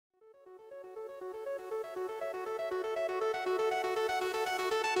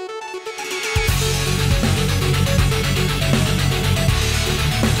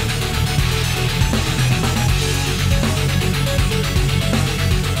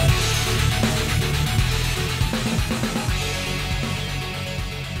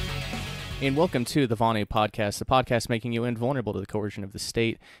And welcome to the Vonu Podcast, the podcast making you invulnerable to the coercion of the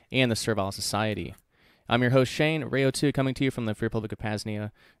state and the servile society. I'm your host, Shane, Rayo 2, coming to you from the Free Republic of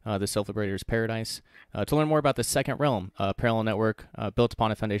Pasnia, the Self-Liberator's Paradise. To learn more about the Second Realm, a parallel network built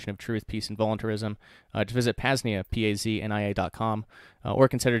upon a foundation of truth, peace, and voluntarism, to visit Pasnia, PAZNIA.com, or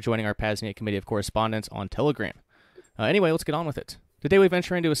consider joining our Pasnia Committee of Correspondence on Telegram. Anyway, let's get on with it. Today we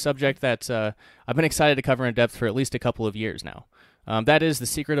venture into a subject that I've been excited to cover in depth for at least a couple of years now. That is the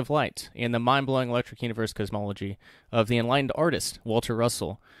secret of light and the mind-blowing electric universe cosmology of the enlightened artist, Walter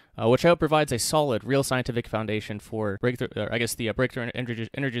Russell, which I hope provides a solid, real scientific foundation for breakthrough energy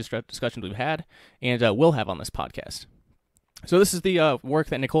discussions we've had and will have on this podcast. So this is the work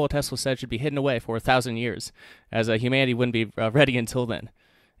that Nikola Tesla said should be hidden away for 1,000 years, as humanity wouldn't be ready until then.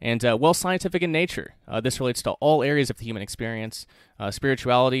 And well scientific in nature. This relates to all areas of the human experience,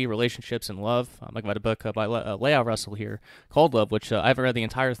 spirituality, relationships, and love. I'm looking at a book by Lao Russell here called Love, which I haven't read the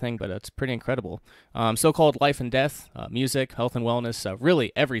entire thing, but it's pretty incredible. So-called life and death, music, health and wellness,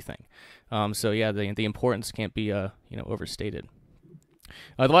 really everything. So yeah, the importance can't be overstated.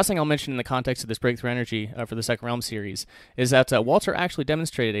 The last thing I'll mention in the context of this breakthrough energy for the Second Realm series is that Walter actually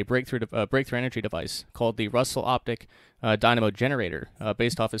demonstrated a breakthrough energy device called the Russell Optic Dynamo Generator,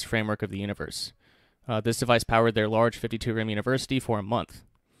 based off his framework of the universe. This device powered their large 52-room university for a month.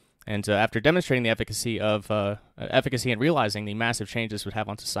 And after demonstrating the efficacy and realizing the massive changes it would have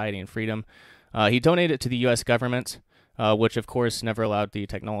on society and freedom, he donated it to the U.S. government, which of course never allowed the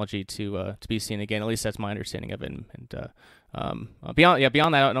technology to be seen again. At least that's my understanding of it.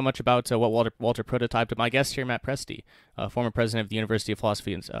 Beyond that, I don't know much about what Walter prototyped. But my guest here, Matt Presti, former president of the University of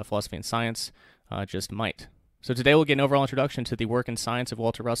Philosophy and Science, just might. So today we'll get an overall introduction to the work and science of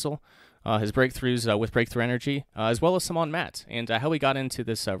Walter Russell, his breakthroughs with breakthrough energy, as well as some on Matt, and how he got into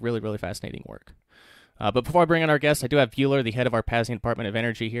this really fascinating work. But before I bring on our guest, I do have Bueller, the head of our Passion Department of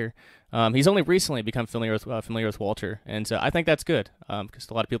Energy here. He's only recently become familiar with Walter, and I think that's good because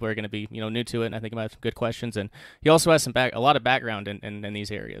a lot of people are going to be new to it, and I think he might have some good questions. And he also has a lot of background in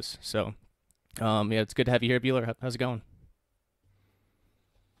these areas. So yeah, it's good to have you here, Bueller. How's it going?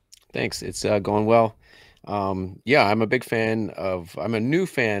 Thanks. It's going well. Yeah, I'm a new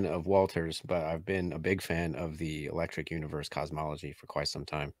fan of Walter's, but I've been a big fan of the electric universe cosmology for quite some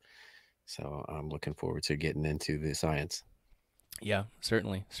time. So I'm looking forward to getting into the science. Yeah,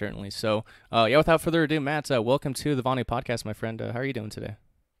 certainly. So, yeah, without further ado, Matt, welcome to the Vonu Podcast, my friend. How are you doing today?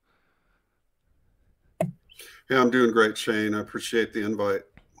 Yeah, I'm doing great, Shane. I appreciate the invite.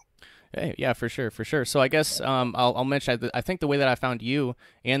 Hey, yeah, for sure. So I guess I'll mention. I think the way that I found you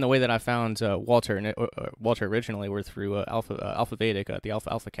and the way that I found Walter originally were through Alpha Vedic, the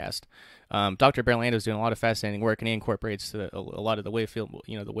Alpha Cast. Dr. Berlando is doing a lot of fascinating work, and he incorporates a lot of the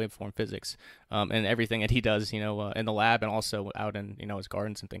waveform physics, and everything that he does, in the lab and also out in his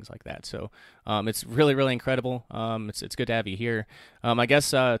gardens and things like that. So it's really incredible. It's good to have you here. I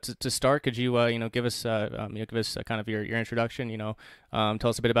guess to start, could you give us kind of your introduction? Tell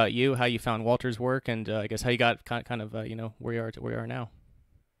us a bit about you, how you found Walter's work, and I guess how you got kind of where you are to where you are now.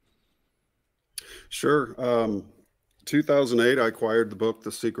 Sure. 2008, I acquired the book,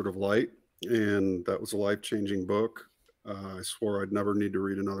 The Secret of Light, and that was a life-changing book. I swore I'd never need to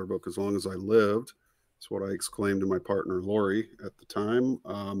read another book as long as I lived. That's what I exclaimed to my partner, Lori, at the time.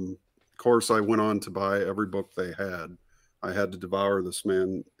 Of course, I went on to buy every book they had. I had to devour this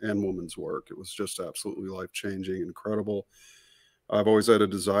man and woman's work. It was just absolutely life-changing, incredible. I've always had a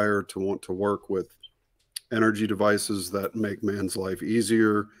desire to want to work with energy devices that make man's life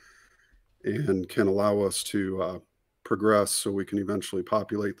easier and can allow us to progress so we can eventually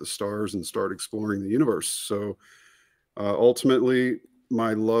populate the stars and start exploring the universe. So ultimately,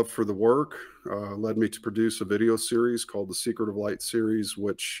 my love for the work led me to produce a video series called the Secret of Light series,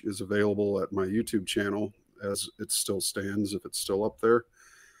 which is available at my YouTube channel as it still stands, if it's still up there.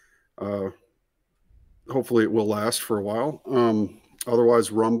 Hopefully it will last for a while.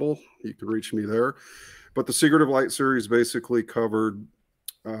 Otherwise, Rumble, you can reach me there. But the Secret of Light series basically covered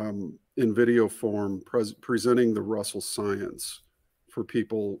in video form, presenting the Russell science for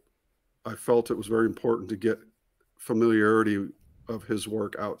people. I felt it was very important to get familiarity of his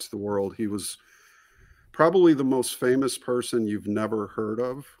work out to the world. He was probably the most famous person you've never heard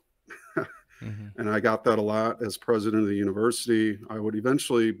of. And I got that a lot as president of the university. I would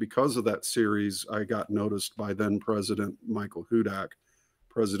eventually, because of that series, I got noticed by then President Michael Hudak,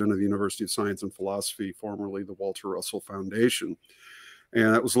 president of the University of Science and Philosophy, formerly the Walter Russell Foundation.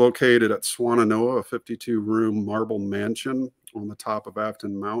 And that was located at Swannanoa, a 52-room marble mansion on the top of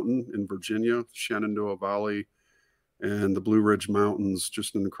Afton Mountain in Virginia, Shenandoah Valley, and the Blue Ridge Mountains.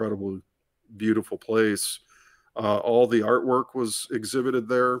 Just an incredible, beautiful place. All the artwork was exhibited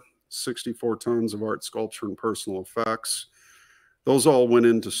there. 64 tons of art, sculpture, and personal effects. Those all went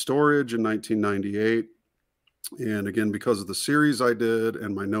into storage in 1998. And again, because of the series I did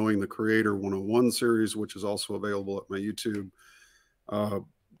and my Knowing the Creator 101 series, which is also available at my YouTube,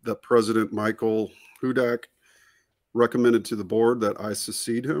 that President Michael Hudak recommended to the board that I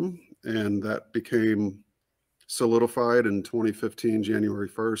succeed him. And that became solidified in 2015, January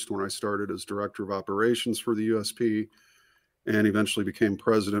 1st, when I started as Director of Operations for the USP and eventually became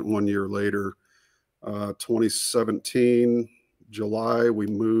president 1 year later. 2017, July, we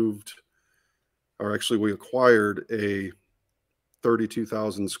acquired a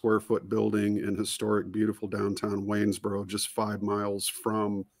 32,000 square foot building in historic, beautiful downtown Waynesboro, just 5 miles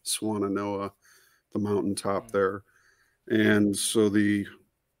from Swannanoa, the mountaintop there. And so the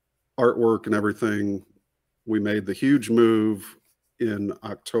artwork and everything, we made the huge move in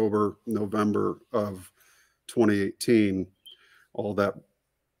October, November of 2018. All that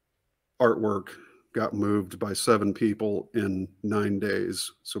artwork got moved by 7 people in 9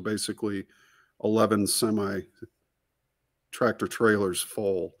 days. So basically 11 semi tractor trailers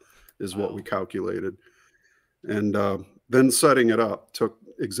full is what we calculated. And then setting it up took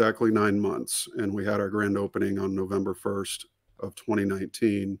exactly 9 months. And we had our grand opening on November 1st of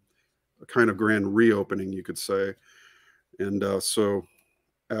 2019, a kind of grand reopening, you could say. And so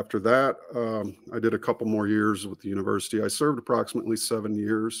after that, I did a couple more years with the university. I served approximately 7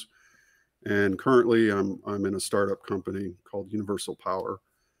 years. And currently I'm in a startup company called Universal Power.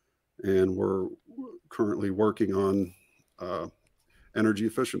 And we're currently working on energy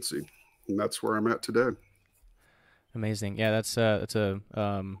efficiency. And that's where I'm at today. Amazing. Yeah, that's a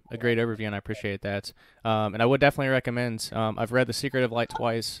great overview, and I appreciate that. And I would definitely recommend. I've read The Secret of Light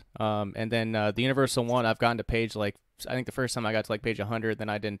twice, and then the Universal one. I've gotten to page I think the first time I got to page 100, then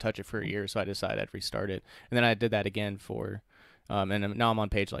I didn't touch it for a year, so I decided I'd restart it, and then I did that again for. And now I'm on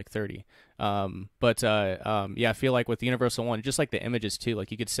page 30. Yeah, I feel like with the Universal one, just the images too,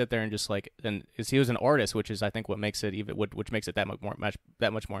 you could sit there and just and he was an artist, which is I think what makes it which makes it that much more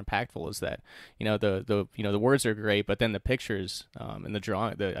impactful is that the words are great, but then the pictures and the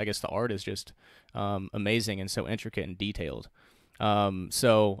drawing, I guess the art is just amazing and so intricate and detailed.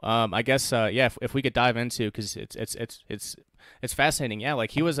 I guess if we could dive into, because it's fascinating. Yeah,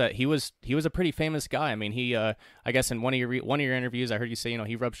 he was a pretty famous guy. I mean, he I guess in one of your interviews, I heard you say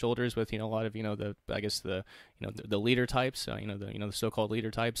he rubbed shoulders with a lot of the leader types, the so-called leader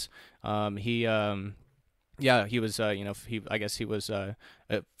types. He was he was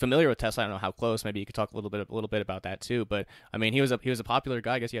familiar with Tesla. I don't know how close. Maybe you could talk a little bit about that too. But I mean, he was a popular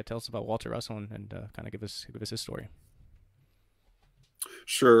guy. I guess tell us about Walter Russell and kind of give us his story.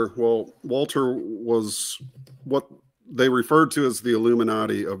 Sure. Well, Walter was what they referred to as the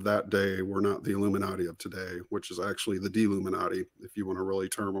Illuminati of that day. Were not the Illuminati of today, which is actually the Deluminati, if you want to really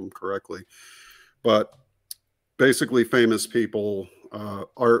term them correctly. But basically famous people.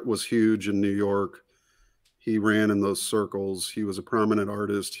 Art was huge in New York. He ran in those circles. He was a prominent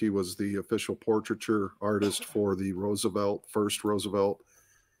artist. He was the official portraiture artist for the first Roosevelt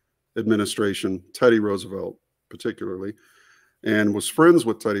administration, Teddy Roosevelt particularly, and was friends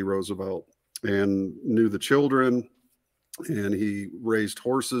with Teddy Roosevelt and knew the children. And he raised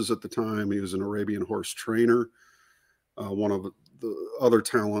horses at the time. He was an Arabian horse trainer. One of the other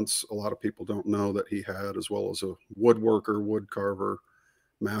talents a lot of people don't know that he had, as well as a woodworker, wood carver,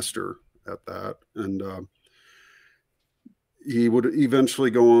 master at that. And he would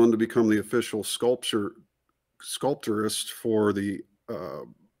eventually go on to become the official sculpturist for the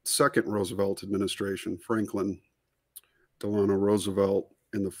second Roosevelt administration, Franklin Delano Roosevelt,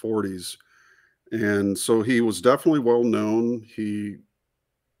 in the 40s. And so he was definitely well known.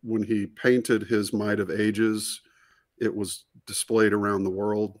 When he painted his Might of Ages, it was displayed around the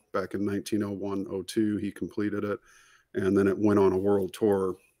world back in 1901-02. He completed it, and then it went on a world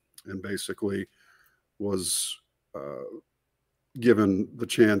tour and basically was given the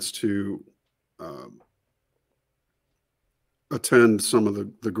chance to attend some of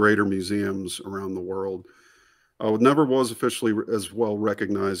the greater museums around the world. Never was officially as well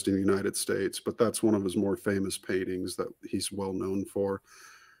recognized in the United States, but that's one of his more famous paintings that he's well known for.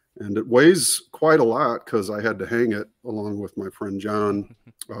 And it weighs quite a lot because I had to hang it along with my friend John,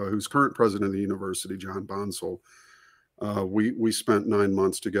 who's current president of the university, John Bonsall. We spent 9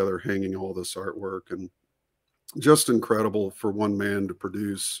 months together hanging all this artwork, and just incredible for one man to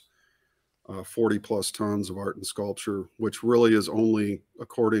produce 40 plus tons of art and sculpture, which really is only,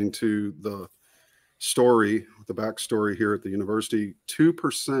 according to the backstory here at the university,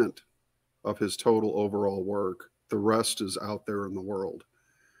 2% of his total overall work. The rest is out there in the world.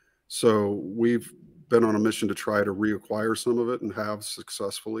 So we've been on a mission to try to reacquire some of it, and have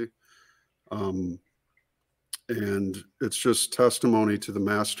successfully. Um, and it's just testimony to the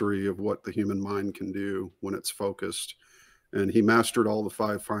mastery of what the human mind can do when it's focused. And he mastered all the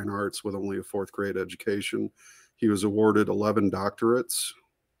 5 fine arts with only a 4th grade education. He was awarded 11 doctorates,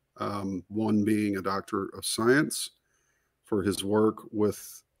 one being a Doctor of Science for his work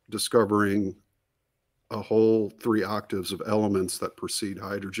with discovering a whole 3 octaves of elements that precede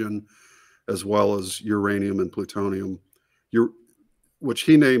hydrogen, as well as uranium and plutonium, which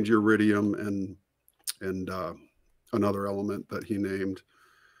he named uridium, and another element that he named.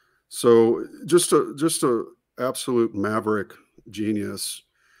 So just a absolute maverick genius.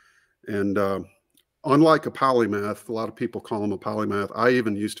 And unlike a polymath, a lot of people call him a polymath. I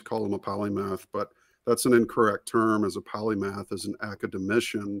even used to call him a polymath, but that's an incorrect term, as a polymath is an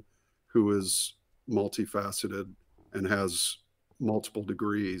academician who is multifaceted and has multiple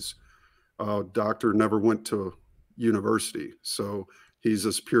degrees. Doctor never went to university, so he's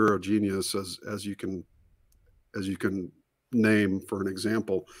as pure a genius as you can name, for an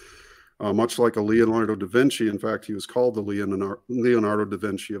example. Much like a Leonardo da Vinci, in fact, he was called the Leonardo da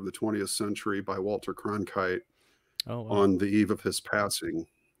Vinci of the 20th century by Walter Cronkite. Oh, wow. On the eve of his passing.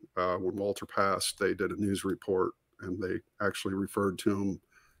 When Walter passed, they did a news report, and they actually referred to him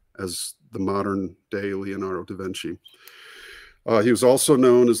as the modern day Leonardo da Vinci. He was also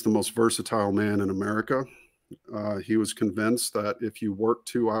known as the most versatile man in America. He was convinced that if you work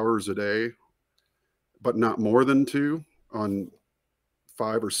 2 hours a day, but not more than 2, on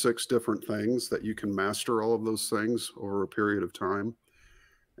 5 or 6 different things, that you can master all of those things over a period of time.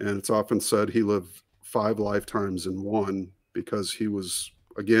 And it's often said he lived 5 lifetimes in one, because he was,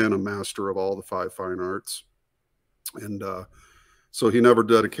 again, a master of all the 5 fine arts. And so he never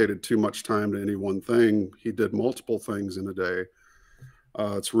dedicated too much time to any one thing. He did multiple things in a day.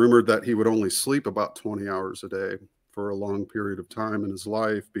 It's rumored that he would only sleep about 20 hours a day for a long period of time in his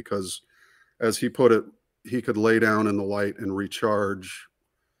life, because, as he put it, he could lay down in the light and recharge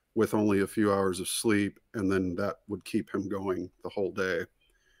with only a few hours of sleep, and then that would keep him going the whole day.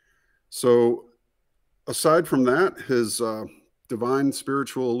 So aside from that, his divine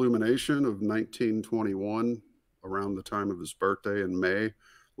spiritual illumination of 1921, around the time of his birthday in May,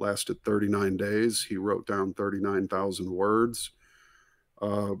 lasted 39 days. He wrote down 39,000 words.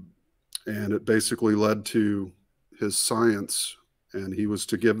 And it basically led to his science, and he was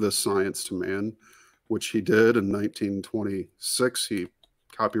to give this science to man, which he did in 1926. He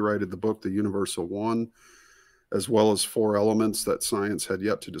copyrighted the book, The Universal One, as well as 4 elements that science had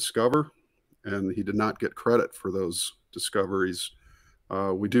yet to discover. And he did not get credit for those discoveries.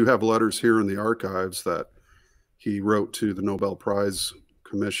 We do have letters here in the archives that he wrote to the Nobel Prize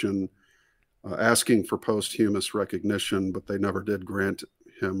Commission asking for posthumous recognition, but they never did grant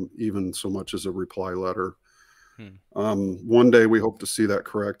him even so much as a reply letter. One day we hope to see that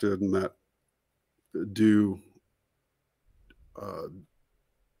corrected, and that due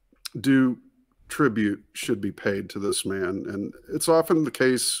tribute should be paid to this man. And it's often the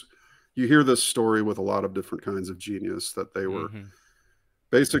case, you hear this story with a lot of different kinds of genius, that they were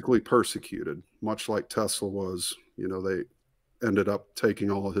basically persecuted, much like Tesla was. You know, they ended up taking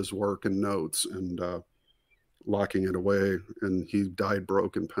all of his work and notes and locking it away, and he died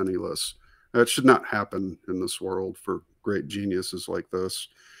broke and penniless. That should not happen in this world for great geniuses like this.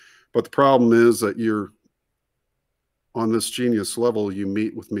 But the problem is that you're on this genius level, you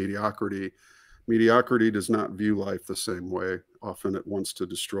meet with mediocrity. Mediocrity does not view life the same way. Often it wants to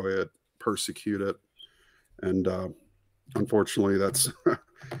destroy it, persecute it. And unfortunately, that's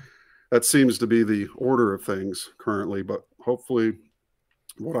that seems to be the order of things currently. But hopefully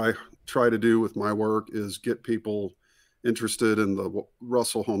what I try to do with my work is get people interested in the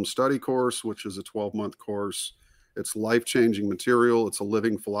Russell Home Study course, which is a 12-month course. It's life-changing material. It's a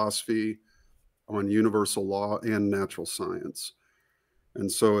living philosophy on universal law and natural science. And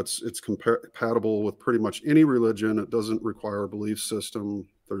so it's compatible with pretty much any religion. It doesn't require a belief system.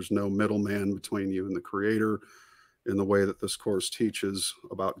 There's no middleman between you and the creator, in the way that this course teaches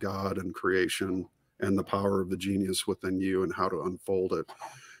about God and creation and the power of the genius within you and how to unfold it.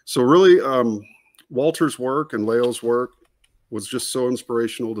 So really, Walter's work and Lao's work was just so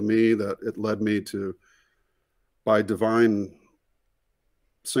inspirational to me that it led me to, by divine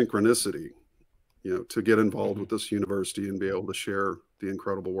synchronicity, you know, to get involved with this university and be able to share the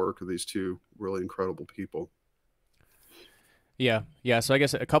incredible work of these 2 really incredible people. Yeah. So I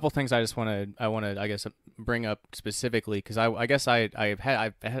guess a couple things I want to I guess bring up specifically, because I guess I've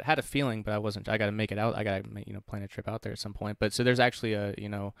had a feeling, but I got to make it out. I got to plan a trip out there at some point. But so there's actually a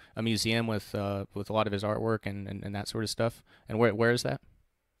museum with a lot of his artwork and that sort of stuff. And where is that?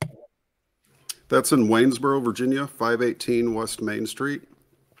 That's in Waynesboro, Virginia, 518 West Main Street.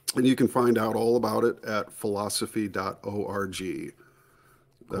 And you can find out all about it at philosphy.org.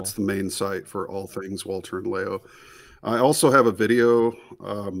 That's the main site for all things Walter and Lao. I also have a video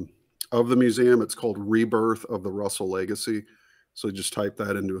of the museum. It's called Rebirth of the Russell Legacy. So just type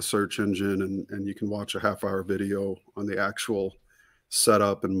that into a search engine and you can watch a half-hour video on the actual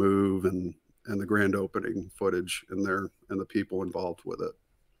setup and move and the grand opening footage in there and the people involved with it.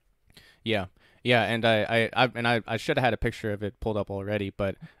 Yeah. Yeah, and I should have had a picture of it pulled up already,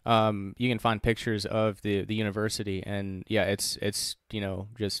 but you can find pictures of the university, and yeah, it's just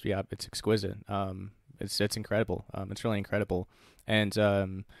it's exquisite. It's incredible. It's really incredible, and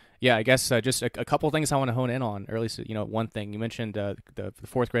yeah, I guess just a couple of things I want to hone in on, or at least one thing you mentioned, the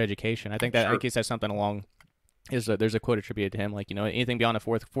fourth grade education. I think that I guess that's something along. There's a quote attributed to him, like anything beyond a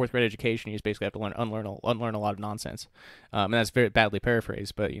fourth grade education, you just basically have to unlearn a lot of nonsense, and that's very badly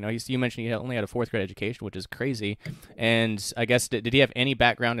paraphrased. But you mentioned he only had a fourth grade education, which is crazy. And I guess did he have any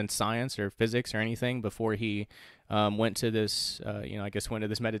background in science or physics or anything before he went to this I guess went to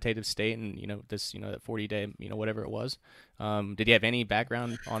this meditative state and this that 40-day whatever it was? Did he have any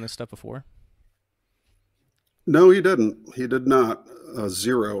background on this stuff before? No, he didn't. He did not.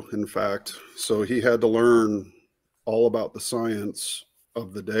 Zero, in fact. So he had to learn all about the science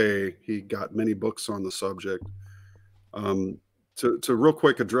of the day. He got many books on the subject. To real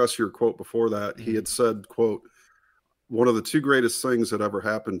quick address your quote before that, he had said, quote, "One of the two greatest things that ever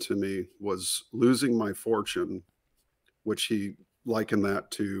happened to me was losing my fortune," which he likened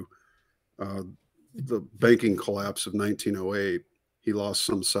that to the banking collapse of 1908. He lost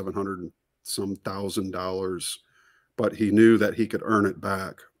some $700,000, but he knew that he could earn it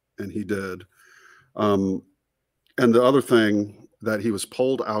back, and he did. And the other thing, that he was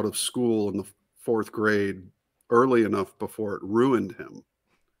pulled out of school in the fourth grade early enough before it ruined him.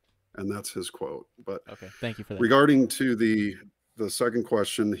 And that's his quote. But okay, thank you for that. Regarding to the second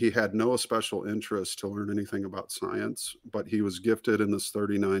question, he had no special interest to learn anything about science, but he was gifted in this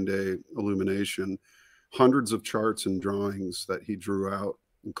 39-day illumination hundreds of charts and drawings that he drew out,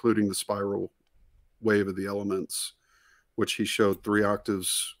 including the spiral wave of the elements, which he showed 3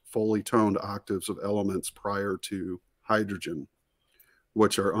 octaves, fully toned octaves of elements prior to hydrogen,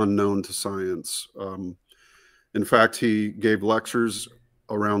 which are unknown to science. In fact, he gave lectures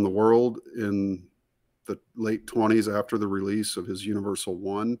around the world in the late 20s after the release of his Universal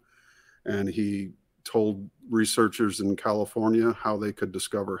One, and he told researchers in California how they could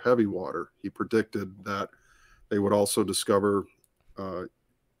discover heavy water. He predicted that they would also discover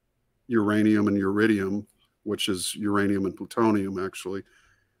uranium and iridium, which is uranium and plutonium, actually.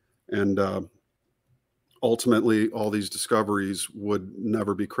 And ultimately, all these discoveries would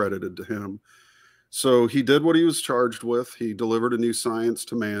never be credited to him. So he did what he was charged with. He delivered a new science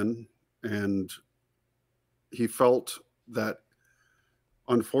to man, and he felt that,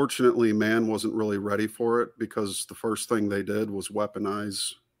 unfortunately, man wasn't really ready for it, because the first thing they did was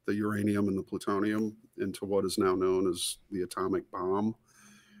weaponize the uranium and the plutonium into what is now known as the atomic bomb.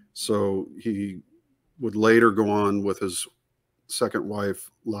 So he would later go on with his second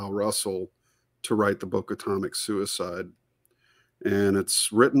wife, Lao Russell, to write the book Atomic Suicide. And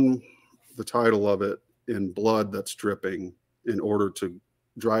it's written, the title of it, in blood that's dripping, in order to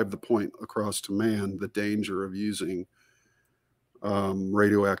drive the point across to man, the danger of using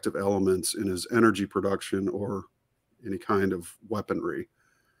radioactive elements in his energy production or any kind of weaponry.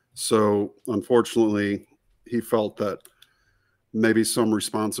 So unfortunately, he felt that maybe some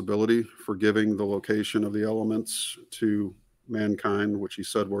responsibility for giving the location of the elements to mankind, which he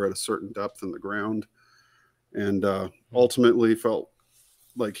said were at a certain depth in the ground, and ultimately felt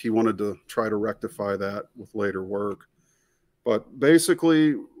like he wanted to try to rectify that with later work. But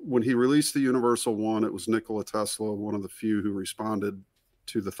basically, when he released the Universal One, it was Nikola Tesla, one of the few who responded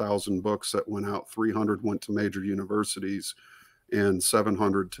to the 1,000 books that went out. 300 went to major universities and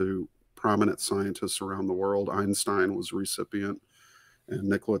 700 to prominent scientists around the world. Einstein was a recipient, and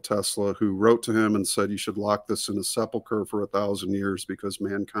Nikola Tesla, who wrote to him and said, "You should lock this in a sepulcher for 1,000 years because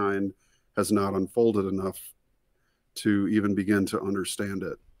mankind has not unfolded enough to even begin to understand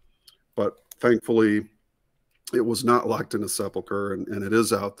it." But thankfully, it was not locked in a sepulcher, and it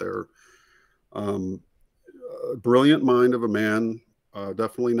is out there. A brilliant mind of a man,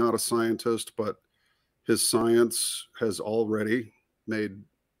 definitely not a scientist, but his science has already made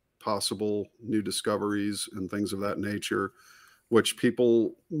possible new discoveries and things of that nature, which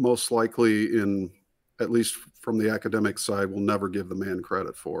people most likely, in at least from the academic side, will never give the man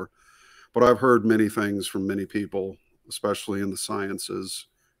credit for. But I've heard many things from many people, especially in the sciences,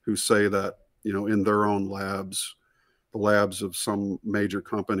 who say that, in their own labs, the labs of some major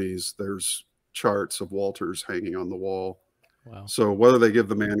companies, there's charts of Walter's hanging on the wall. Wow. So whether they give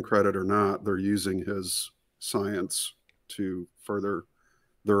the man credit or not, they're using his science to further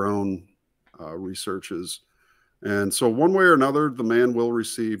their own researches. And so one way or another, the man will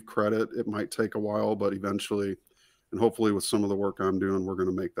receive credit. It might take a while, but eventually, and hopefully with some of the work I'm doing, we're going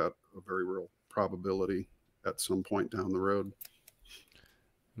to make that a very real probability at some point down the road.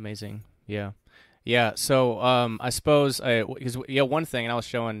 Amazing. Yeah. Yeah. So I suppose because one thing, and I was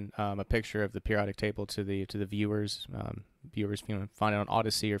showing a picture of the periodic table to the viewers. Viewers, if you want to find it on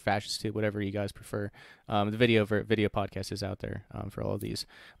Odyssey or Fascist Tube, whatever you guys prefer. The video podcast is out there for all of these.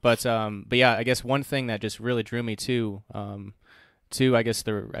 But yeah, I guess one thing that just really drew me to I guess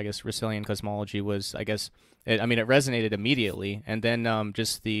Russellian cosmology was, I guess it resonated immediately, and then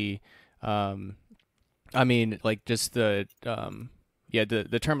just the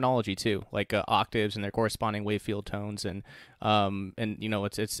the terminology too, like octaves and their corresponding wave field tones, and you know,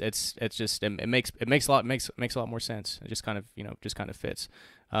 it's just it makes a lot more sense. It just kind of fits.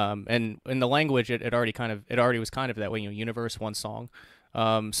 And in the language, it already was kind of that way. You know, universe, one song.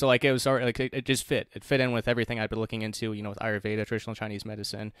 So like it was already, like it just fit. It fit in with everything I'd been looking into. You know, with Ayurveda, traditional Chinese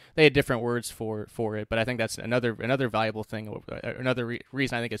medicine. They had different words for it, but I think that's another valuable thing. Another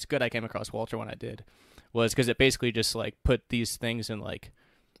reason I think it's good I came across Walter when I did was because it basically just like put these things in like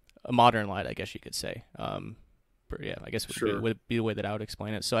a modern light, I guess you could say. Yeah, I guess would be the way that I would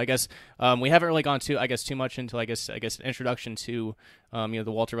explain it. So I guess we haven't really gone too much into I guess an introduction to the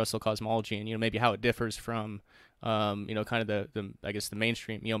Walter Russell cosmology, and maybe how it differs from kind of the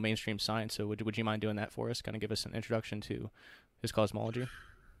mainstream science. So would you mind doing that for us? Kind of give us an introduction to his cosmology.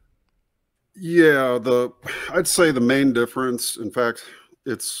 Yeah, I'd say the main difference, in fact,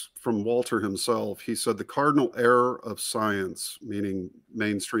 it's from Walter himself. He said the cardinal error of science, meaning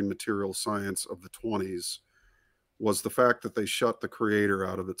mainstream material science of the 20s, was the fact that they shut the creator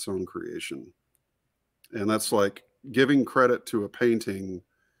out of its own creation. And that's like giving credit to a painting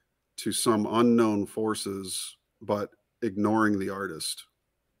to some unknown forces, but ignoring the artist.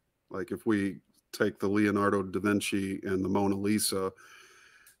 Like if we take the Leonardo da Vinci and the Mona Lisa,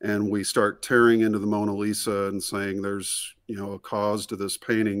 and we start tearing into the Mona Lisa and saying there's, a cause to this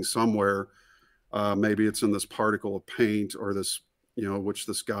painting somewhere. Maybe it's in this particle of paint, or this,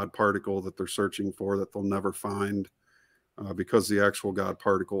 this God particle that they're searching for that they'll never find because the actual God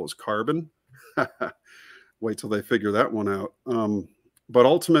particle is carbon. Wait till they figure that one out. But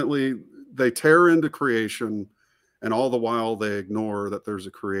ultimately, they tear into creation, and all the while they ignore that there's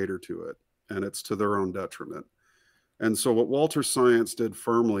a creator to it, and it's to their own detriment. And so what Walter's science did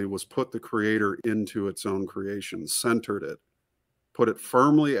firmly was put the creator into its own creation, centered it, put it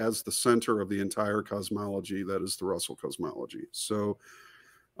firmly as the center of the entire cosmology that is the Russell cosmology. So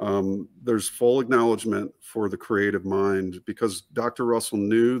there's full acknowledgement for the creative mind, because Dr. Russell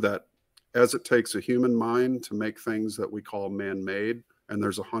knew that as it takes a human mind to make things that we call man-made, and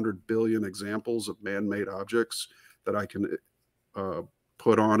there's 100 billion examples of man-made objects that I can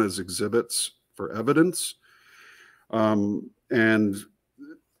put on as exhibits for evidence. And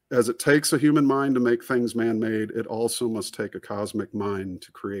as it takes a human mind to make things man-made, it also must take a cosmic mind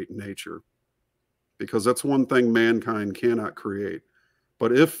to create nature, because that's one thing mankind cannot create.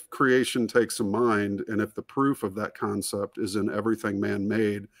 But if creation takes a mind, and if the proof of that concept is in everything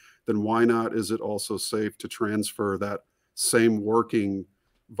man-made, then why not is it also safe to transfer that same working,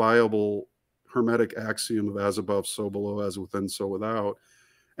 viable, hermetic axiom of as above, so below, as within, so without,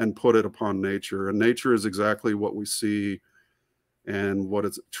 and put it upon nature? And nature is exactly what we see, and what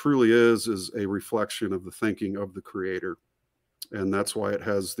it truly is a reflection of the thinking of the creator. And that's why it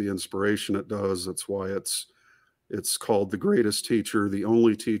has the inspiration it does. That's why it's called the greatest teacher, the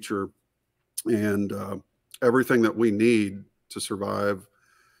only teacher, and everything that we need to survive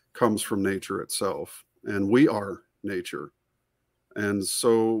comes from nature itself, and we are nature. And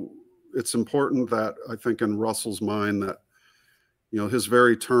so it's important that, I think, in Russell's mind, that his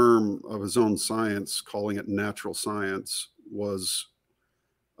very term of his own science, calling it natural science, was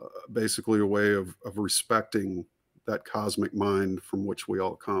basically a way of respecting that cosmic mind from which we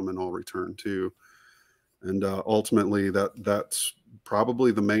all come and all return to. And ultimately, that's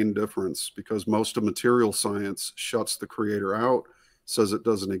probably the main difference, because most of material science shuts the creator out, says it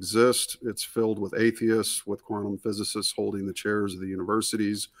doesn't exist. It's filled with atheists, with quantum physicists holding the chairs of the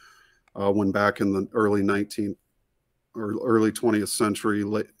universities. When back in the early 19th or early 20th century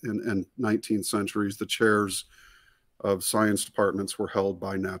and 19th centuries, the chairs of science departments were held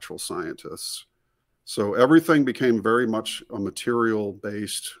by natural scientists. So everything became very much a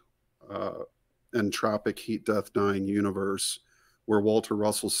material-based, entropic, heat, death, dying universe, where Walter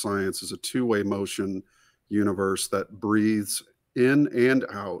Russell's science is a two-way motion universe that breathes in and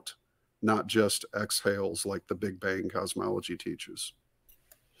out not just exhales like the Big Bang cosmology teaches.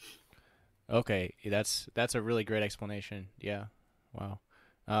 Okay, that's a really great explanation. Yeah, wow.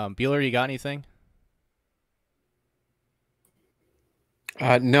 Bueller, you got anything?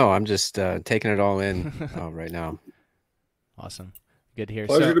 No, I'm just taking it all in right now. Awesome, good to hear.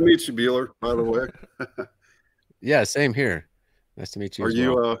 Pleasure to meet you, Bueller, by the way. Yeah, same here. Nice to meet you Are as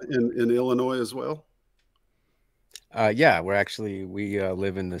you well. in Illinois as well? Yeah, we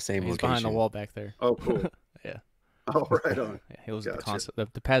live in the same He's behind the location. wall back there. Oh, cool. Yeah. Oh, right on. Yeah, he was Gotcha.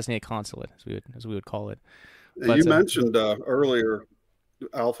 the Pasnea consulate, as we would call it. And But you mentioned earlier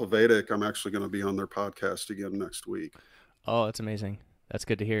Alpha Vedic. I'm actually going to be on their podcast again next week. oh, that's amazing. That's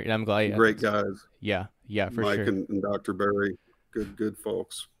good to hear. And I'm glad. Great guys. Yeah, for Mike sure. and Dr. Barry, good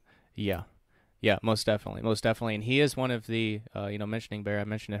folks. Yeah, most definitely. And he is one of the, mentioning Bear, I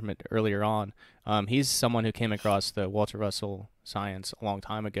mentioned him earlier on. He's someone who came across the Walter Russell science a long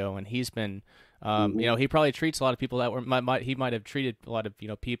time ago, and he's been, he probably treats a lot of people that were he might have treated a lot of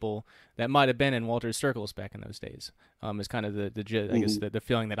people that might have been in Walter's circles back in those days. Is kind of I guess the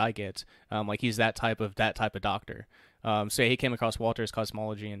feeling that I get. Like he's that type of doctor. So he came across Walter's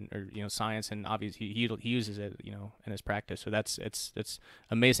cosmology and science, and obviously he uses it in his practice. So it's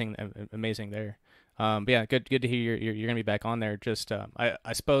amazing there. But yeah, good to hear you're gonna be back on there. Just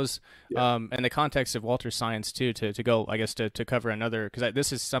I suppose in the context of Walter's science too, to go I guess to cover another, because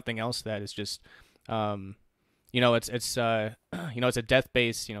this is something else that is just it's a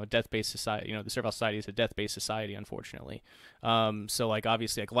death-based society. The Servile Society is a death-based society, unfortunately. So like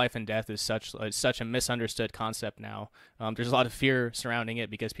obviously like life and death is such a misunderstood concept now. There's a lot of fear surrounding it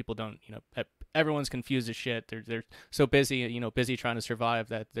because people don't everyone's confused as shit. They're so busy busy trying to survive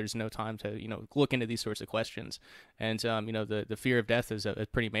that there's no time to look into these sorts of questions. And the fear of death is a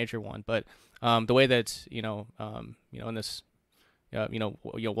pretty major one. But the way that in this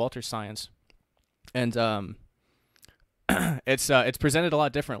Walter science and it's presented a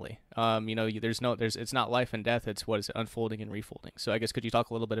lot differently. It's not life and death. It's what is unfolding and refolding. So I guess could you talk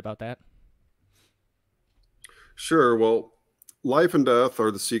a little bit about that? Sure. Well, life and death are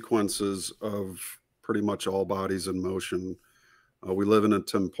the sequences of pretty much all bodies in motion. We live in a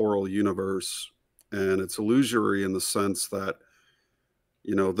temporal universe, and it's illusory in the sense that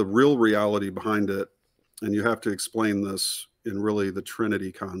the real reality behind it, and you have to explain this in really the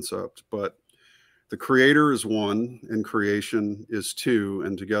Trinity concept, but the creator is one and creation is two,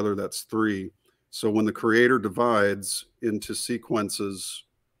 and together that's three. So when the creator divides into sequences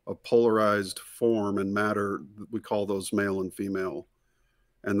of polarized form and matter, we call those male and female.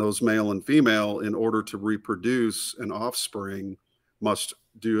 And those male and female, in order to reproduce an offspring, must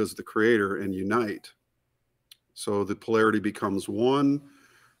do as the creator and unite. So the polarity becomes one,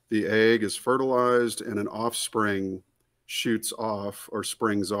 the egg is fertilized, and an offspring shoots off or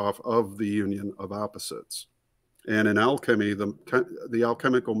springs off of the union of opposites. And in alchemy, the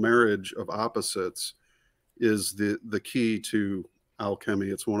alchemical marriage of opposites is the key to alchemy.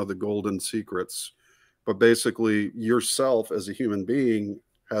 It's one of the golden secrets. But basically, yourself as a human being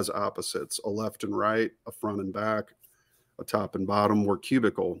has opposites, a left and right, a front and back, a top and bottom. We're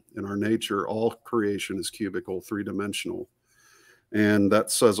cubical. In our nature, all creation is cubical, three-dimensional. And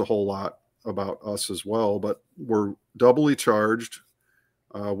that says a whole lot about us as well, but we're doubly charged.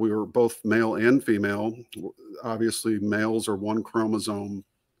 We were both male and female. Obviously, males are one chromosome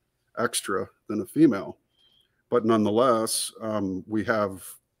extra than a female, but nonetheless, we have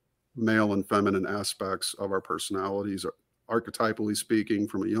male and feminine aspects of our personalities. Archetypally speaking,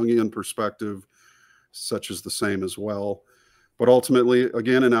 from a Jungian perspective, such as the same as well. But ultimately,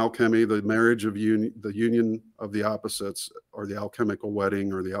 again, in alchemy, the marriage of the union of the opposites, or the alchemical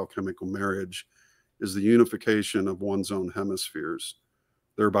wedding or the alchemical marriage, is the unification of one's own hemispheres,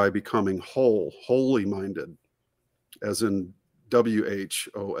 thereby becoming wholly minded, as in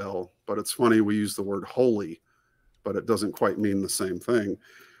WHOL. But it's funny, we use the word holy, but it doesn't quite mean the same thing,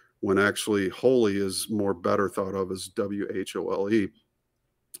 when actually holy is more better thought of as WHOLE.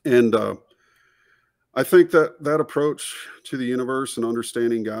 And I think that approach to the universe and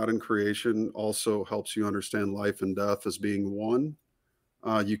understanding God and creation also helps you understand life and death as being one.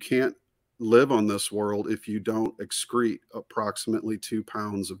 You can't live on this world if you don't excrete approximately 2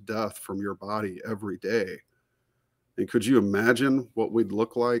 pounds of death from your body every day. And could you imagine what we'd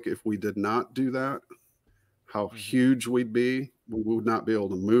look like if we did not do that? How huge we'd be. We would not be able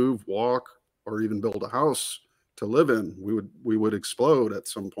to move, walk, or even build a house to live in. We would explode at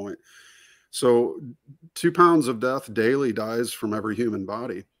some point. So 2 pounds of death daily dies from every human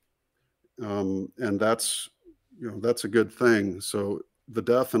body. And that's a good thing. So the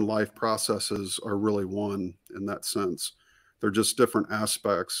death and life processes are really one in that sense. They're just different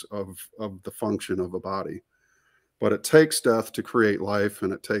aspects of the function of a body. But it takes death to create life,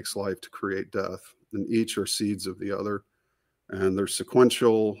 and it takes life to create death. And each are seeds of the other. And they're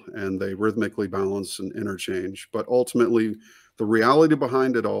sequential, and they rhythmically balance and interchange. But ultimately, the reality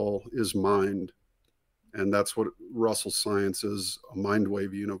behind it all is mind. And that's what Russell science is, a mind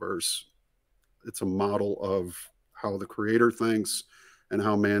wave universe. It's a model of how the creator thinks and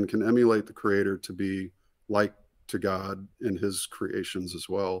how man can emulate the creator to be like to God in his creations as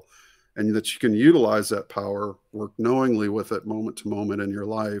well. And that you can utilize that power, work knowingly with it moment to moment in your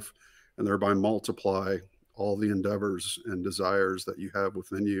life, and thereby multiply all the endeavors and desires that you have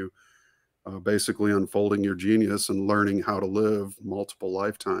within you, basically unfolding your genius and learning how to live multiple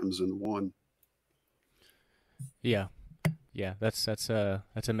lifetimes in one. Yeah. Yeah, that's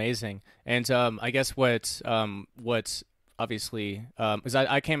amazing. And I guess what's obviously is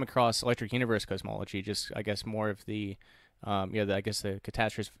I came across electric universe cosmology, just I guess more of the I guess the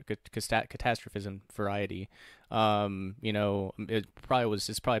catastrophism variety. It's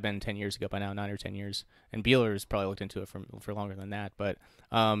probably been 10 years ago by now, 9 or 10 years, and Beeler's probably looked into it for longer than that. But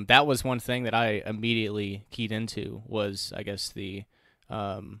that was one thing that I immediately keyed into, was I guess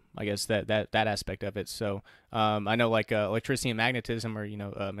that aspect of it. So I know like electricity and magnetism are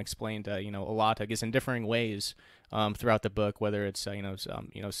explained a lot, I guess, in differing ways throughout the book, whether it's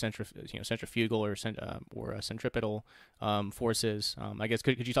centrifugal or centripetal forces. I guess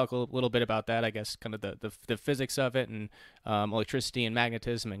could you talk a little bit about that? I guess kind of the physics of it, and electricity and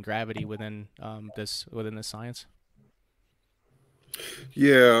magnetism and gravity within this science.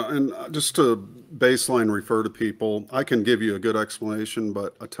 Yeah, and just to baseline refer to people, I can give you a good explanation,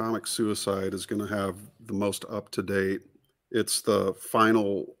 but atomic suicide is going to have the most up to date. It's the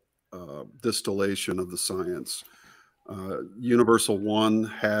final distillation of the science. Universal One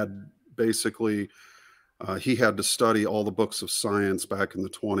had basically, he had to study all the books of science back in the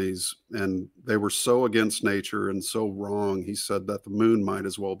 20s, and they were so against nature and so wrong. He said that the moon might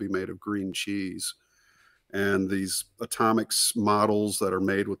as well be made of green cheese. And these atomics models that are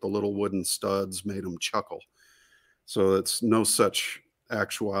made with the little wooden studs made them chuckle. So it's no such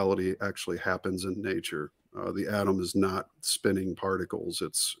actuality actually happens in nature. The atom is not spinning particles.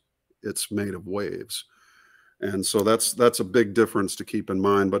 It's made of waves. And so that's a big difference to keep in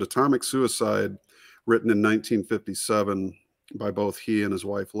mind. But Atomic Suicide, written in 1957 by both he and his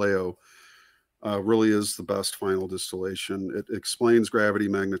wife Leo, really is the best final distillation. It explains gravity,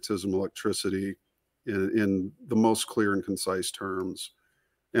 magnetism, electricity in the most clear and concise terms.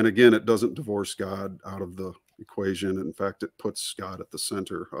 And again, it doesn't divorce God out of the equation. In fact, it puts God at the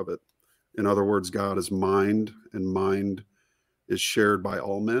center of it. In other words, God is mind, and mind is shared by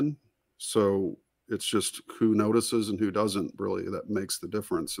all men. So it's just who notices and who doesn't, really, that makes the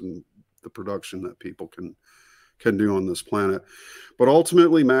difference in the production that people can do on this planet. But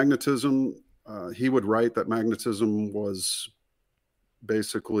ultimately, magnetism, he would write that magnetism was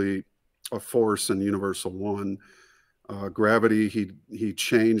basically a force in Universal One. Gravity, he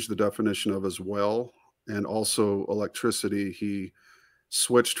changed the definition of as well. And also electricity, he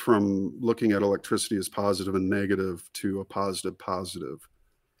switched from looking at electricity as positive and negative to a positive.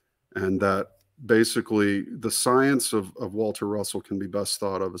 And that basically the science of Walter Russell can be best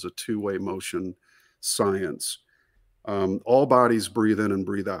thought of as a two-way motion science. All bodies breathe in and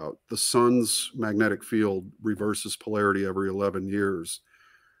breathe out. The sun's magnetic field reverses polarity every 11 years.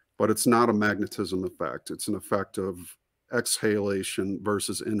 But it's not a magnetism effect. It's an effect of exhalation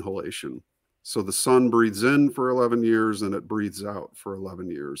versus inhalation. So the sun breathes in for 11 years and it breathes out for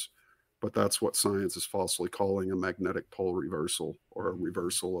 11 years. But that's what science is falsely calling a magnetic pole reversal, or a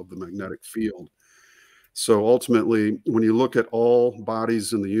reversal of the magnetic field. So ultimately, when you look at all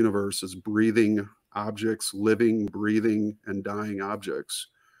bodies in the universe as breathing objects, living, breathing, and dying objects,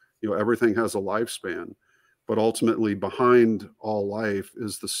 everything has a lifespan. But ultimately, behind all life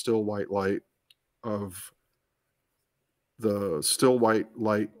is the still white light of the still white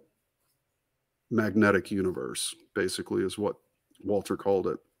light magnetic universe, basically, is what Walter called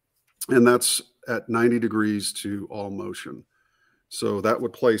it. And that's at 90 degrees to all motion. So that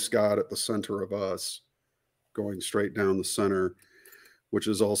would place God at the center of us, going straight down the center, which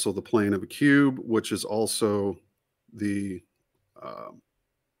is also the plane of a cube, which is also the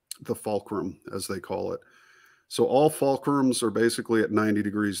fulcrum, as they call it. So all fulcrums are basically at 90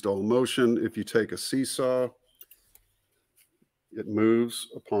 degrees to all motion. If you take a seesaw, it moves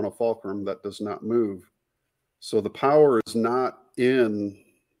upon a fulcrum that does not move. So the power is not in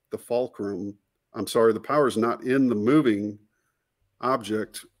the fulcrum. I'm sorry, the power is not in the moving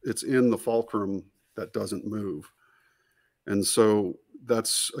object. It's in the fulcrum that doesn't move. And so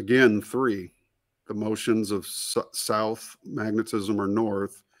that's, again, three. the motions of south magnetism or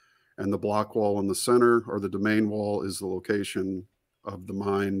north, and the block wall in the center or the domain wall is the location of the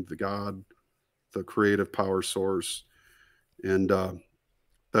mind, the God, the creative power source. And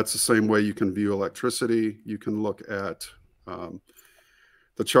that's the same way you can view electricity. You can look at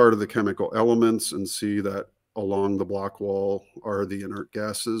the chart of the chemical elements and see that along the block wall are the inert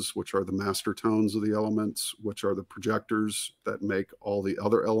gases, which are the master tones of the elements, which are the projectors that make all the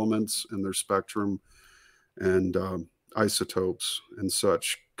other elements in their spectrum, and isotopes and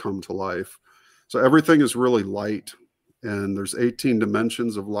such come to life. So everything is really light, and there's 18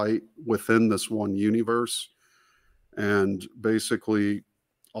 dimensions of light within this one universe. And basically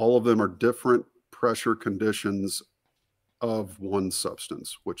all of them are different pressure conditions of one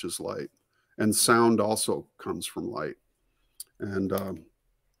substance, which is light. And sound also comes from light. And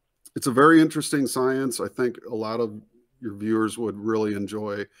it's a very interesting science. I think a lot of your viewers would really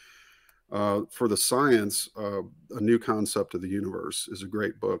enjoy. For the science, A New Concept of the Universe is a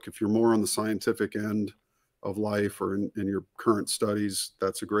great book. If you're more on the scientific end of life or in your current studies,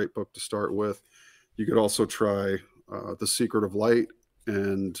 that's a great book to start with. You could also try The Secret of Light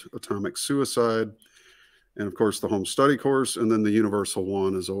and Atomic Suicide, and of course the Home Study Course. And then the Universal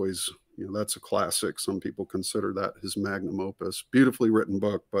One is always, that's a classic. Some people consider that his magnum opus. Beautifully written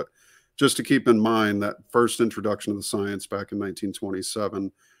book, but just to keep in mind that first introduction to the science back in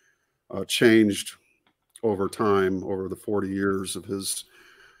 1927 changed over time, over the 40 years of his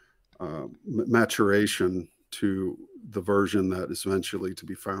maturation to the version that is eventually to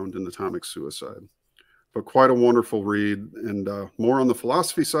be found in Atomic Suicide. But quite a wonderful read. And more on the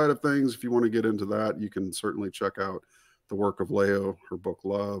philosophy side of things, if you want to get into that, you can certainly check out the work of Lao, her book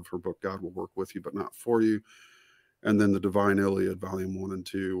Love, her book God Will Work With You But Not For You, and then the Divine Iliad, Volume 1 and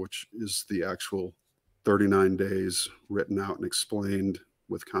 2, which is the actual 39 days written out and explained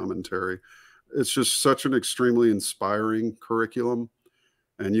with commentary. It's just such an extremely inspiring curriculum.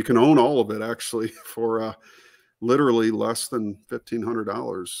 And you can own all of it actually for literally less than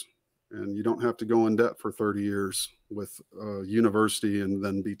 $1,500. And you don't have to go in debt for 30 years with a university and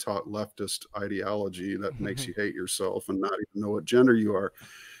then be taught leftist ideology that makes you hate yourself and not even know what gender you are.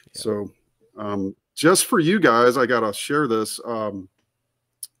 Yeah. So just for you guys, I got to share this.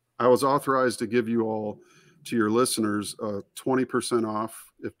 I was authorized to give you all, to your listeners, 20%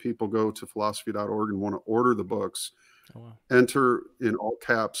 off if people go to philosphy.org and want to order the books. Oh, wow. Enter in all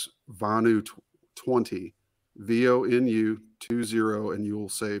caps Vonu 20, VONU 20, and you will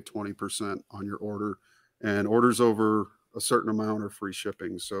save 20% on your order. And orders over a certain amount are free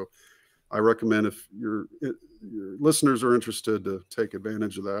shipping. So I recommend, if your listeners are interested, to take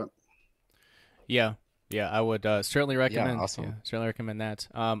advantage of that. Yeah, I would certainly recommend. Yeah, awesome. Certainly recommend that.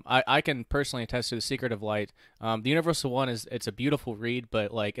 I can personally attest to The Secret of Light. The Universal One it's a beautiful read,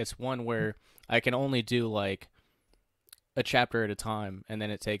 but like it's one where I can only do like a chapter at a time, and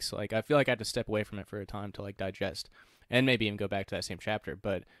then it takes like, I feel like I have to step away from it for a time to like digest, and maybe even go back to that same chapter.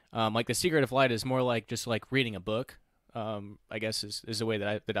 But like The Secret of Light is more like just like reading a book. I guess is the way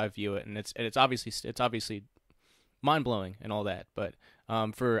that I view it, and it's obviously mind blowing and all that. But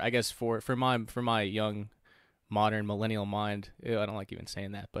for my young modern millennial mind, I don't like even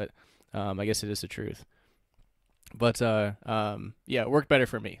saying that, but I guess it is the truth. But it worked better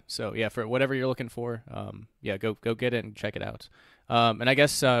for me. So yeah, for whatever you're looking for, go get it and check it out. And I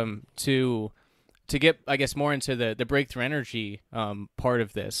guess to get, I guess, more into the breakthrough energy part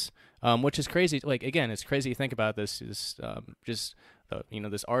of this, which is crazy. Like, again, it's crazy to think about this. Is just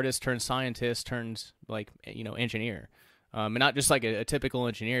this artist turned scientist turned engineer, and not just like a typical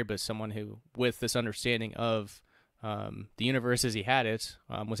engineer, but someone who, with this understanding of the universe as he had it,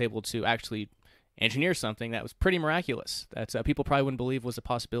 was able to actually engineer something that was pretty miraculous, that people probably wouldn't believe was a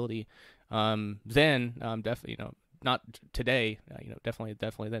possibility then. Definitely, not today.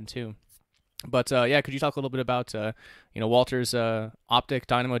 Definitely then too. But could you talk a little bit about Walter's optic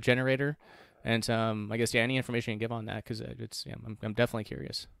dynamo generator, and I guess any information you can give on that, because I'm definitely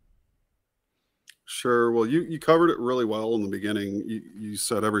curious. Sure. Well, you covered it really well in the beginning. You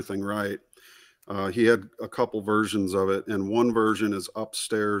said everything right. He had a couple versions of it, and one version is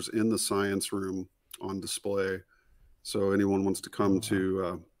upstairs in the science room on display. So anyone wants to come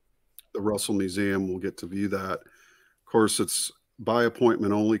to the Russell Museum will get to view that. Of course, it's by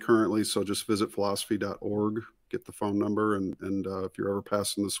appointment only currently, so just visit philosphy.org, get the phone number, and if you're ever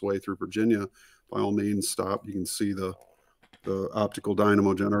passing this way through Virginia, by all means stop. You can see the optical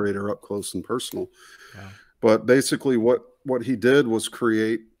dynamo generator up close and personal. Wow. But basically what he did was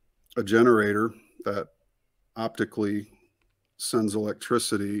create a generator that optically sends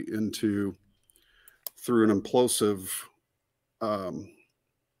electricity through an implosive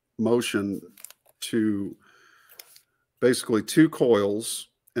motion to basically 2 coils,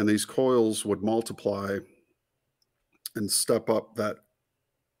 and these coils would multiply and step up that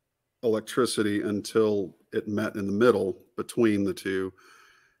electricity until it met in the middle between the two,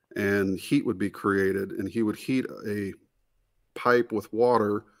 and heat would be created, and he would heat a pipe with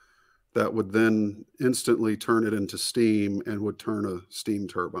water that would then instantly turn it into steam and would turn a steam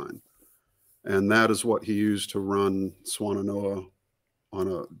turbine. And that is what he used to run Swannanoa on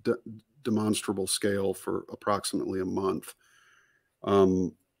a demonstrable scale for approximately a month.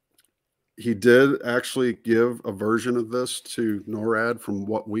 He did actually give a version of this to NORAD from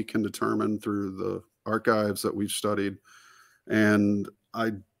what we can determine through the archives that we've studied. And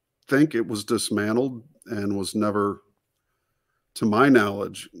I think it was dismantled and was never, to my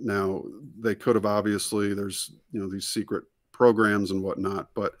knowledge. Now, they could have, obviously, there's, these secret programs and whatnot,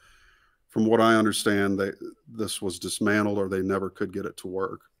 but from what I understand, this was dismantled, or they never could get it to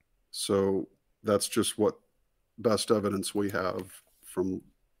work. So that's just what best evidence we have from,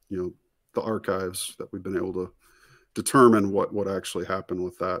 the archives, that we've been able to determine what actually happened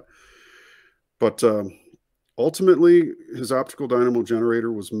with that. But ultimately, his optical dynamo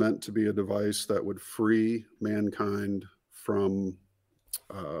generator was meant to be a device that would free mankind from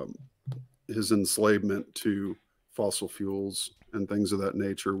his enslavement to fossil fuels and things of that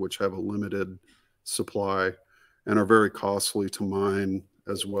nature, which have a limited supply and are very costly to mine,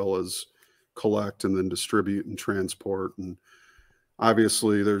 as well as collect and then distribute and transport. And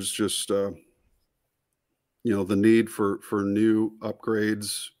obviously, there's just the need for new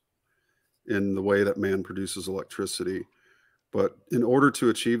upgrades in the way that man produces electricity. But in order to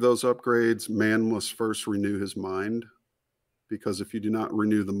achieve those upgrades, man must first renew his mind, because if you do not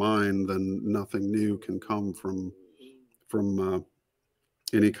renew the mind, then nothing new can come from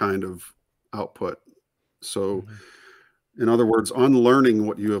any kind of output. So in other words, unlearning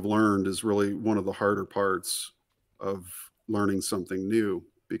what you have learned is really one of the harder parts of learning something new,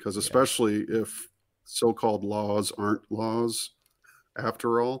 because especially if so-called laws aren't laws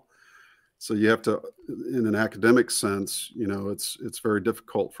after all. So you have to, in an academic sense, it's very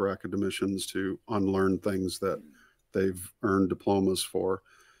difficult for academicians to unlearn things that they've earned diplomas for.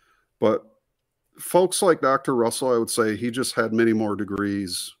 But folks like Dr. Russell, I would say he just had many more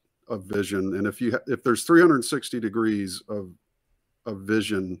degrees of vision. And if there's 360 degrees of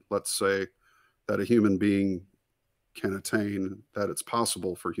vision, let's say, that a human being can attain, that it's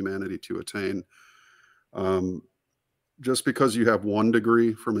possible for humanity to attain, just because you have 1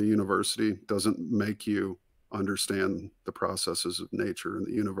 degree from a university doesn't make you understand the processes of nature and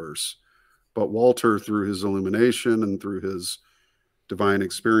the universe. But Walter, through his illumination and through his divine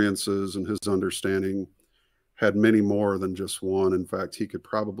experiences and his understanding, had many more than just 1. In fact, he could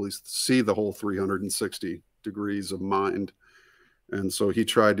probably see the whole 360 degrees of mind. And so he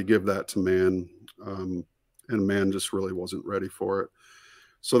tried to give that to man, and man just really wasn't ready for it.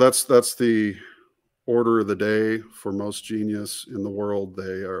 So that's the order of the day for most genius in the world.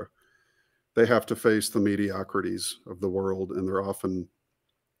 They have to face the mediocrities of the world, and they're often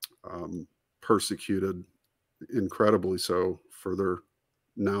persecuted, incredibly so, for their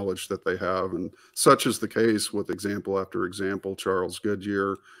knowledge that they have. And such is the case with example after example: Charles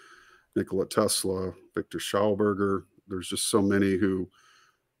Goodyear, Nikola Tesla, Victor Schauberger. There's just so many who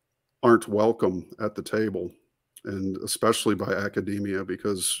aren't welcome at the table, and especially by academia,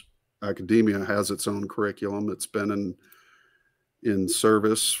 because academia has its own curriculum. It's been in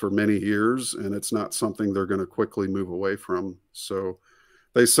service for many years, and it's not something they're going to quickly move away from. So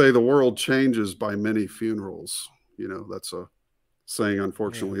they say the world changes by many funerals. That's a saying,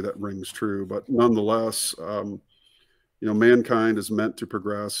 unfortunately, that rings true. But nonetheless, mankind is meant to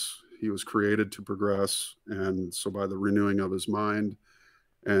progress. He was created to progress. And so by the renewing of his mind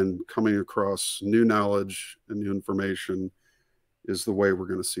and coming across new knowledge and new information is the way we're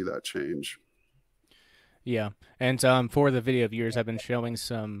going to see that change. Yeah. And for the video viewers, I've been showing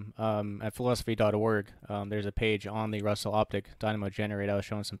some at philosphy.org. There's a page on the Russell Optic Dynamo Generator. I was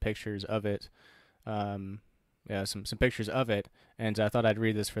showing some pictures of it. Some pictures of it, and I thought I'd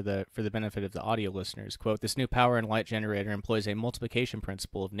read this for the benefit of the audio listeners. Quote, "This new power and light generator employs a multiplication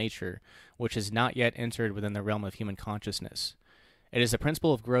principle of nature, which has not yet entered within the realm of human consciousness. It is a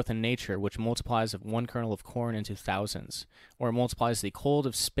principle of growth in nature which multiplies 1 kernel of corn into thousands, or it multiplies the cold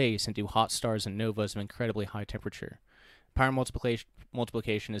of space into hot stars and novas of incredibly high temperature. Power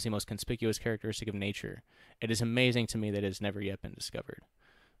multiplication is the most conspicuous characteristic of nature. It is amazing to me that it has never yet been discovered."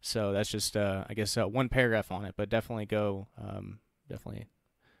 So that's just, I guess, 1 paragraph on it, but definitely go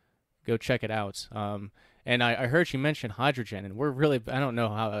check it out. And I heard you mention hydrogen, and we're really, I don't know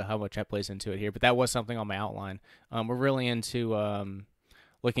how much that plays into it here, but that was something on my outline. We're really into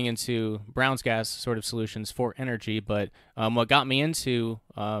looking into Brown's gas sort of solutions for energy. But what got me into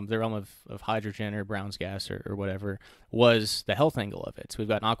the realm of hydrogen or Brown's gas or whatever was the health angle of it. So we've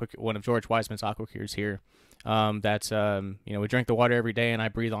got one of George Wiseman's aquacures here. That's we drink the water every day, and I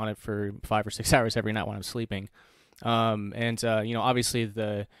breathe on it for 5 or 6 hours every night when I'm sleeping. Obviously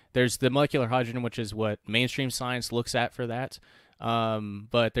there's the molecular hydrogen, which is what mainstream science looks at for that.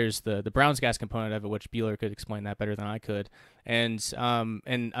 But there's the Brown's gas component of it, which Bueller could explain that better than I could. And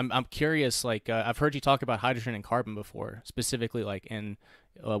I'm curious, like, I've heard you talk about hydrogen and carbon before, specifically like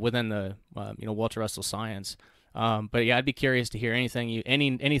within the, Walter Russell science. But yeah, I'd be curious to hear anything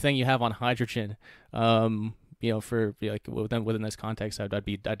you have on hydrogen, for like within this context. I'd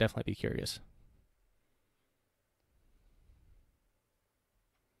definitely be curious.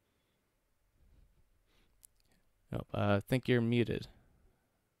 Oh, I think you're muted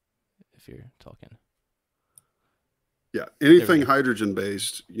if you're talking. Yeah, anything hydrogen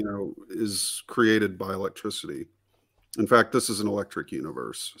based, is created by electricity. In fact, this is an electric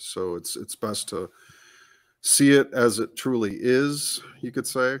universe, so it's best to see it as it truly is, you could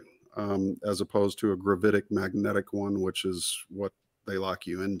say, as opposed to a gravitic magnetic one, which is what they lock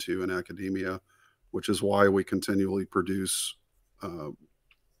you into in academia, which is why we continually produce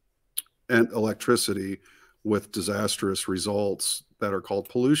electricity with disastrous results that are called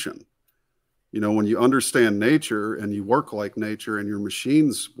pollution. When you understand nature and you work like nature and your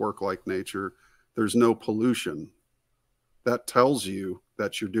machines work like nature, there's no pollution. That tells you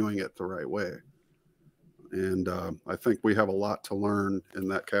that you're doing it the right way. And I think we have a lot to learn in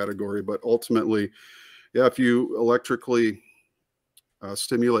that category. But ultimately, yeah, if you electrically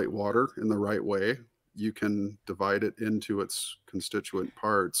stimulate water in the right way, you can divide it into its constituent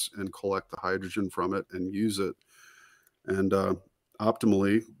parts and collect the hydrogen from it and use it. And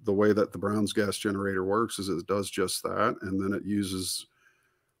optimally, the way that the Brown's gas generator works is it does just that. And then it uses,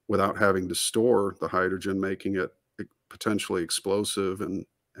 without having to store the hydrogen, making it potentially explosive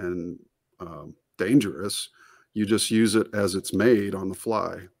and dangerous. You just use it as it's made on the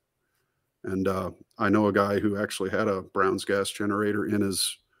fly. And I know a guy who actually had a Brown's gas generator in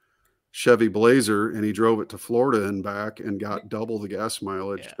his Chevy Blazer, and he drove it to Florida and back and got double the gas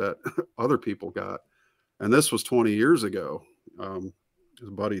mileage that other people got. And this was 20 years ago. His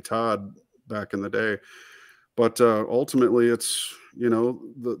buddy Todd back in the day. But ultimately, it's,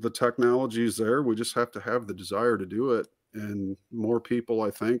 the technology is there. We just have to have the desire to do it. And more people,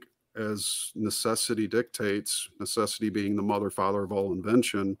 I think, as necessity dictates, necessity being the mother, father of all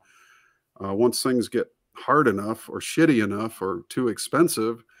invention, once things get hard enough or shitty enough or too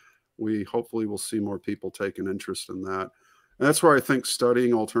expensive, we hopefully will see more people take an interest in that. And that's where I think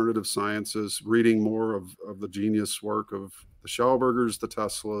studying alternative sciences, reading more of the genius work of the Schaubergers, the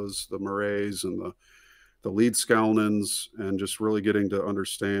Teslas, the Murrays, and the Leedskalnins, and just really getting to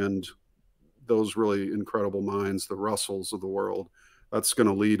understand those really incredible minds, the Russells of the world, that's going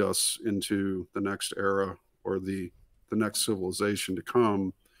to lead us into the next era or the next civilization to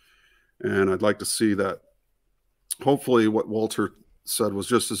come. And I'd like to see that hopefully what Walter said was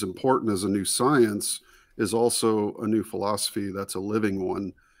just as important as a new science is also a new philosophy that's a living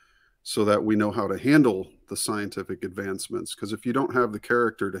one, so that we know how to handle the scientific advancements. Because if you don't have the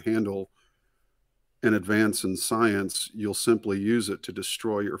character to handle an advance in science, you'll simply use it to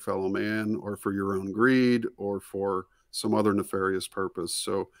destroy your fellow man or for your own greed or for some other nefarious purpose.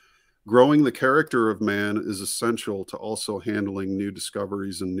 So growing the character of man is essential to also handling new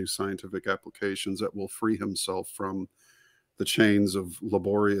discoveries and new scientific applications that will free himself from the chains of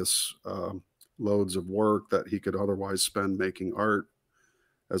laborious loads of work that he could otherwise spend making art,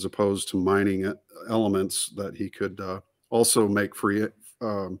 as opposed to mining elements that he could also make free,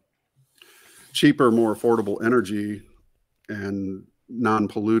 cheaper, more affordable energy and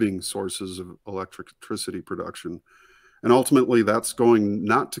non-polluting sources of electricity production. And ultimately, that's going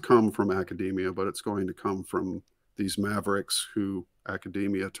not to come from academia, but it's going to come from these mavericks who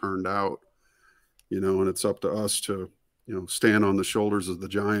academia turned out, and it's up to us to, stand on the shoulders of the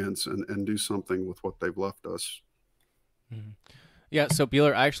giants and do something with what they've left us. Mm-hmm. Yeah, so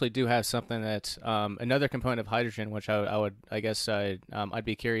Bueller, I actually do have something that's another component of hydrogen, which I'd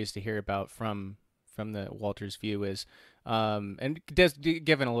be curious to hear about from the Walter's view is, and just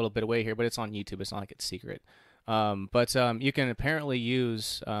giving a little bit away here, but it's on YouTube. It's not like it's secret. But you can apparently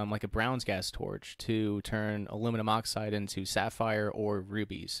use like a Brown's gas torch to turn aluminum oxide into sapphire or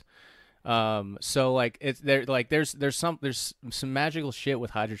rubies. So like there's some magical shit with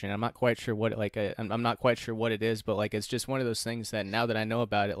hydrogen. I'm not quite sure what I'm not quite sure what it is, but like it's just one of those things that now that I know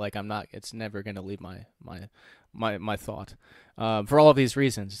about it, like it's never gonna leave my thought. For all of these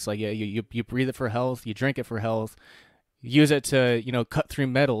reasons, it's like you breathe it for health, you drink it for health. use it to, cut through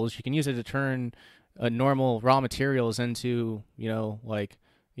metals. You can use it to turn normal raw materials into, like,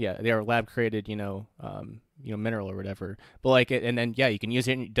 yeah, they are lab created, mineral or whatever. But like it, and then yeah, you can use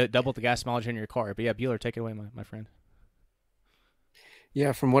it double the gas mileage in your car. But yeah, Bueller, take it away, my friend.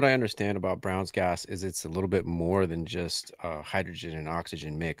 Yeah, from what I understand about Brown's gas is it's a little bit more than just hydrogen and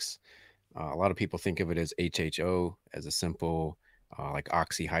oxygen mix. A lot of people think of it as HHO, as a simple like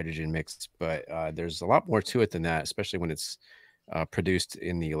oxy-hydrogen mix, but there's a lot more to it than that, especially when it's produced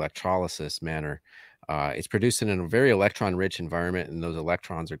in the electrolysis manner. It's produced in a very electron-rich environment, and those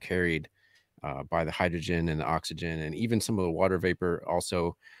electrons are carried by the hydrogen and the oxygen, and even some of the water vapor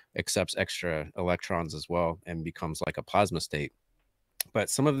also accepts extra electrons as well and becomes like a plasma state.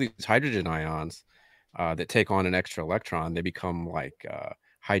 But some of these hydrogen ions that take on an extra electron, they become like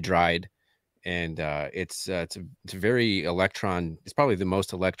hydride, and it's a very electron. It's probably the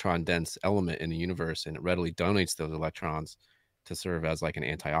most electron dense element in the universe, and it readily donates those electrons to serve as like an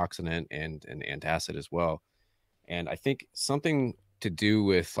antioxidant and an antacid as well. And I think something to do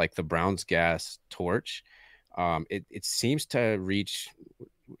with like the Brown's gas torch, it seems to reach.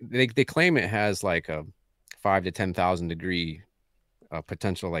 They claim it has like a 5 to 10,000 degree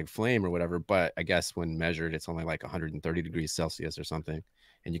potential like flame or whatever, but I guess when measured it's only like 130 degrees Celsius or something,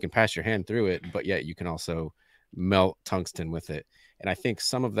 and you can pass your hand through it, but yet you can also melt tungsten with it. And I think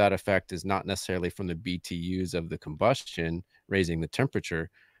some of that effect is not necessarily from the BTUs of the combustion raising the temperature,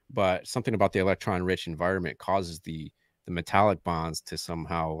 but something about the electron rich environment causes the metallic bonds to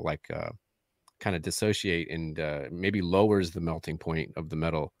somehow like kind of dissociate, and maybe lowers the melting point of the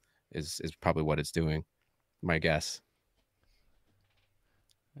metal is probably what it's doing, my guess.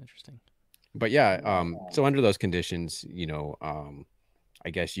 Interesting. But yeah, so under those conditions, I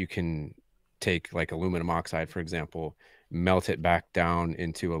guess you can take like aluminum oxide, for example, melt it back down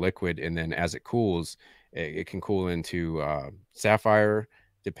into a liquid, and then as it cools, it can cool into sapphire,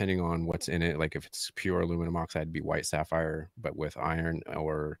 depending on what's in it. Like if it's pure aluminum oxide, it'd be white sapphire, but with iron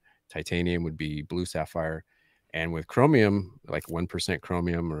or titanium would be blue sapphire. And with chromium, like 1%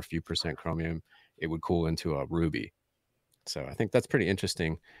 chromium or a few percent chromium, it would cool into a ruby. So I think that's pretty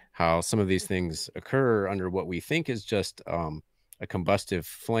interesting how some of these things occur under what we think is just a combustive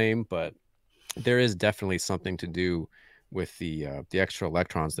flame, but there is definitely something to do with the extra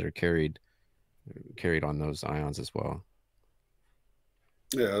electrons that are carried on those ions as well.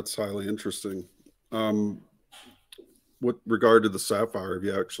 Yeah, it's highly interesting. With regard to the sapphire, have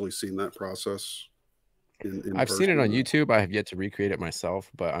you actually seen that process in I've seen it on person? YouTube. I have yet to recreate it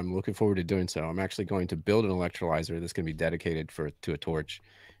myself, but I'm looking forward to doing so. I'm actually going to build an electrolyzer that's going to be dedicated to a torch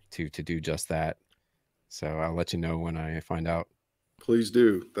to do just that. So I'll let you know when I find out. Please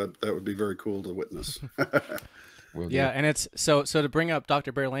do. That would be very cool to witness. Yeah, and it's so to bring up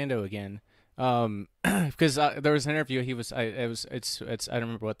Dr. Berlando again, because there was an interview I don't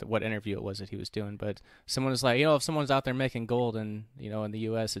remember what interview it was that he was doing, but someone was like, if someone's out there making gold and in the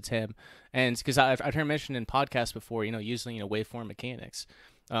U.S. it's him, and because I've heard mentioned in podcasts before, using waveform mechanics,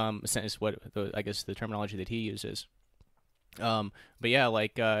 is what I guess the terminology that he uses. But yeah,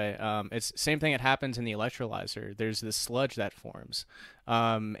 like it's same thing that happens in the electrolyzer. There's this sludge that forms,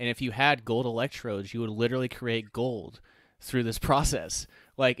 and if you had gold electrodes, you would literally create gold through this process.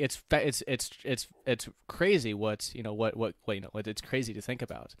 Like it's crazy. It's crazy to think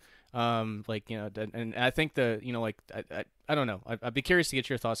about. And I think I don't know. I'd be curious to get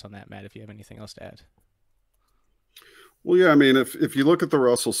your thoughts on that, Matt. If you have anything else to add. Well, yeah, I mean, if you look at the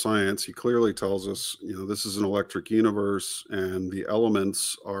Russell science, he clearly tells us, this is an electric universe, and the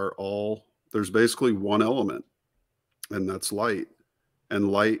elements are all, there's basically one element, and that's light.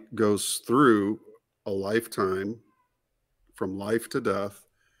 And light goes through a lifetime, from life to death.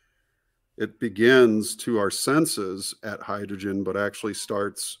 It begins to our senses at hydrogen, but actually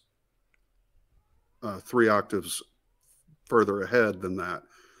starts 3 octaves further ahead than that.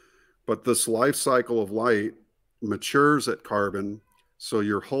 But this life cycle of light matures at carbon, so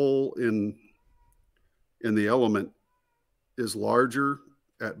your hole in the element is larger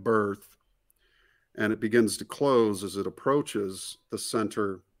at birth, and it begins to close as it approaches the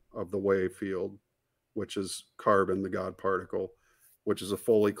center of the wave field, which is carbon, the God particle, which is a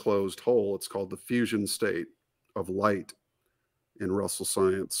fully closed hole. It's called the fusion state of light in Russell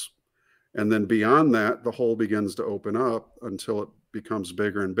science. And then beyond that, the hole begins to open up until it becomes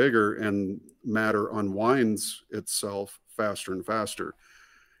bigger and bigger, and matter unwinds itself faster and faster.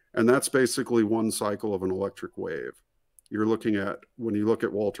 And that's basically one cycle of an electric wave. You're looking at, when you look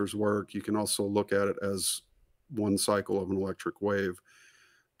at Walter's work, you can also look at it as one cycle of an electric wave.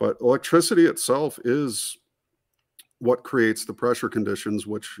 But electricity itself is what creates the pressure conditions,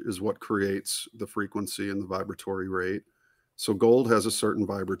 which is what creates the frequency and the vibratory rate. So gold has a certain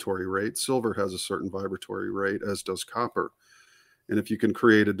vibratory rate, silver has a certain vibratory rate, as does copper. And if you can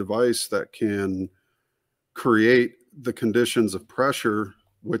create a device that can create the conditions of pressure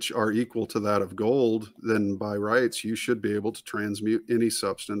which are equal to that of gold, then by rights, you should be able to transmute any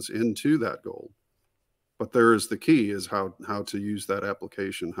substance into that gold. But there is the key, is how to use that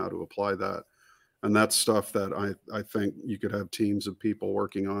application, how to apply that. And that's stuff that I think you could have teams of people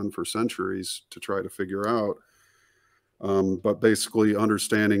working on for centuries to try to figure out. But basically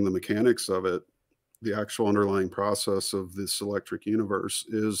understanding the mechanics of it, the actual underlying process of this electric universe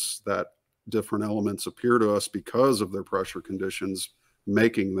is that different elements appear to us because of their pressure conditions,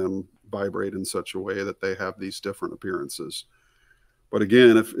 making them vibrate in such a way that they have these different appearances. But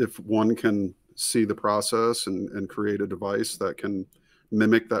again, if one can see the process and create a device that can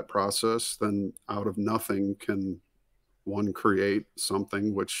mimic that process, then out of nothing can one create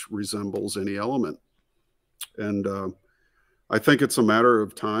something which resembles any element. And I think it's a matter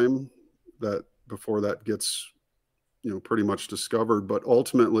of time that before that gets, pretty much discovered. But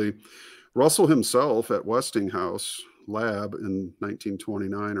ultimately, Russell himself at Westinghouse lab in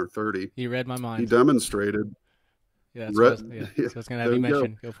 1929 or 30, You read my mind. he demonstrated. Yeah, that's what I was going to have you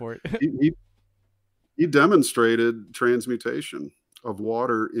mention. Go for it. He demonstrated transmutation of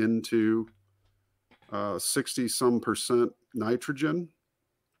water into 60-some% nitrogen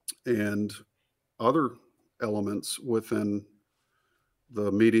and other elements within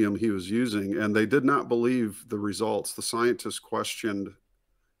the medium he was using. And they did not believe the results. The scientists questioned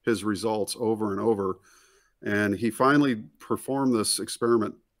his results over and over. And he finally performed this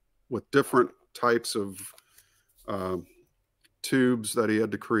experiment with different types of tubes that he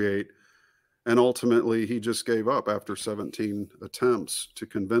had to create. And ultimately, he just gave up after 17 attempts to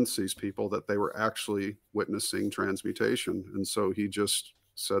convince these people that they were actually witnessing transmutation. And so he just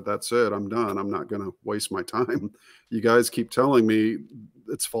said, that's it, I'm done. I'm not going to waste my time. You guys keep telling me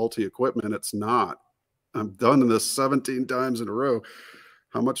it's faulty equipment. It's not. I'm done this 17 times in a row.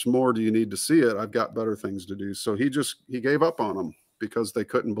 How much more do you need to see it? I've got better things to do. So he gave up on them because they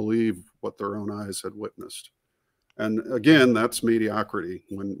couldn't believe what their own eyes had witnessed. And again, that's mediocrity.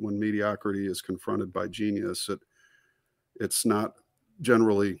 When mediocrity is confronted by genius, it's not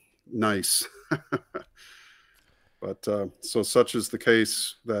generally nice. But so such is the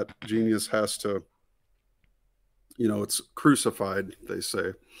case that genius has to, it's crucified, they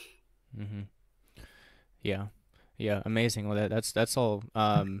say. Mm-hmm. Yeah, amazing. Well, that's all.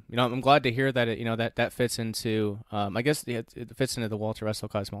 I'm glad to hear that that fits into. I guess it fits into the Walter Russell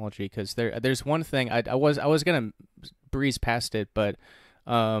cosmology, because there's one thing I was gonna breeze past it, but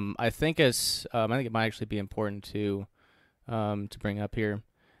I think I think it might actually be important to bring up here.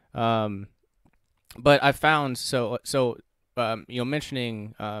 But I found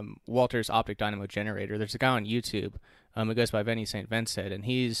mentioning Walter's optic dynamo generator. There's a guy on YouTube. It goes by Vinny St. Vincent, and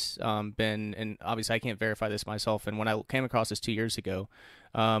he's been, and obviously I can't verify this myself, and when I came across this 2 years ago,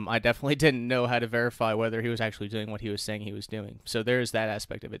 I definitely didn't know how to verify whether he was actually doing what he was saying he was doing. So there's that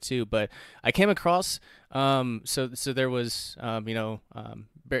aspect of it too. But I came across, so there was, Berlando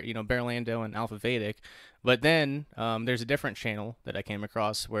and Alpha Vedic, but then there's a different channel that I came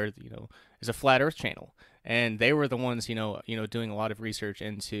across where, is a flat Earth channel, and they were the ones, doing a lot of research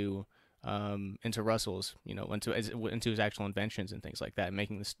into Russell's, into his actual inventions and things like that, and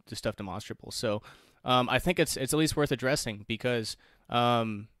making this stuff demonstrable. So I think it's at least worth addressing, because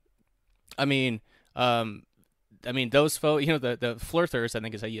those folks, the flirters, I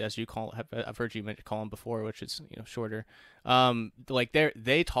think is as you call, I've heard you call them before, which is shorter. Like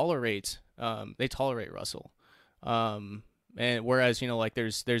they tolerate Russell. And whereas, there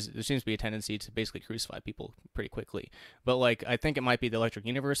seems to be a tendency to basically crucify people pretty quickly. But I think it might be the electric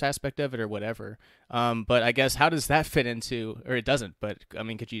universe aspect of it or whatever. But I guess, how does that fit into, or it doesn't, but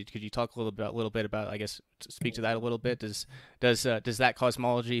could you talk a little bit about, I guess, speak to that a little bit? Does that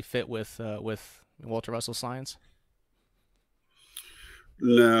cosmology fit with Walter Russell science?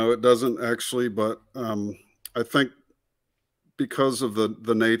 No, it doesn't actually, but I think because of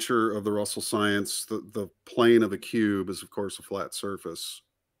the nature of the Russell science, the plane of a cube is, of course, a flat surface.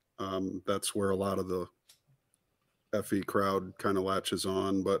 That's where a lot of the FE crowd kind of latches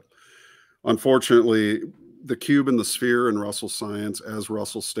on. But unfortunately, the cube and the sphere in Russell science, as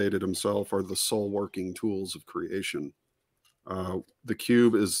Russell stated himself, are the sole working tools of creation. The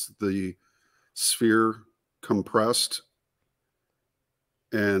cube is the sphere compressed,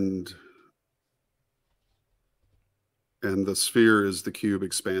 and the sphere is the cube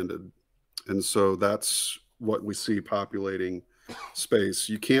expanded. And so that's what we see populating space.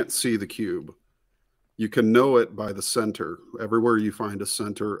 You can't see the cube. You can know it by the center. Everywhere you find a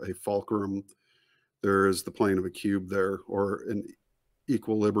center, a fulcrum, there is the plane of a cube there, or an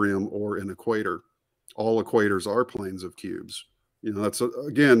equilibrium, or an equator. All equators are planes of cubes. That's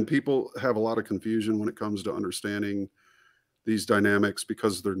again, people have a lot of confusion when it comes to understanding these dynamics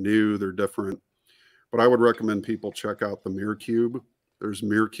because they're new, they're different. But I would recommend people check out the mirror cube. There's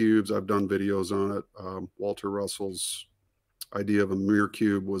mirror cubes. I've done videos on it. Walter Russell's idea of a mirror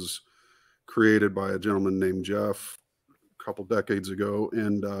cube was created by a gentleman named Jeff a couple decades ago.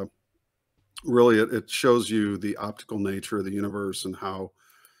 And really, it shows you the optical nature of the universe and how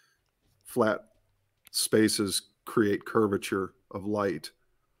flat spaces create curvature of light.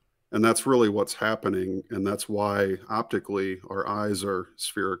 And that's really what's happening. And that's why optically our eyes are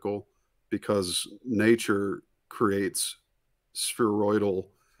spherical, because nature creates spheroidal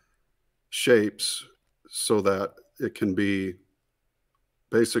shapes so that it can be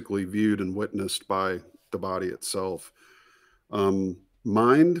basically viewed and witnessed by the body itself.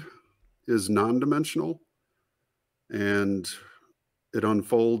 Mind is non-dimensional, and it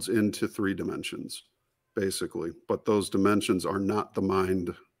unfolds into 3 dimensions, basically. But those dimensions are not the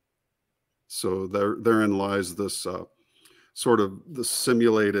mind. So therein lies this sort of the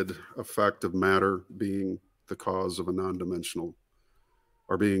simulated effect of matter being the cause of a non-dimensional,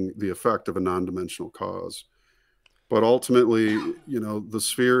 or being the effect of a non-dimensional cause. But ultimately, the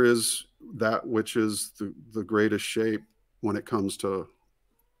sphere is that which is the greatest shape when it comes to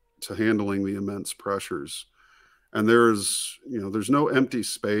handling the immense pressures. And there's no empty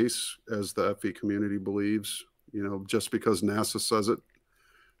space, as the FE community believes, just because NASA says it.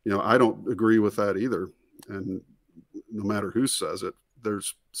 I don't agree with that either. And no matter who says it,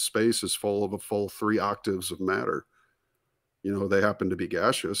 there's space is full of a full 3 octaves of matter. They happen to be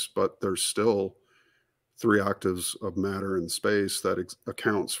gaseous, but there's still 3 octaves of matter in space that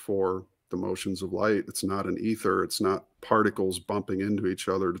accounts for the motions of light. It's not an ether. It's not particles bumping into each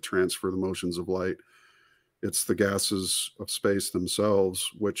other to transfer the motions of light. It's the gases of space themselves,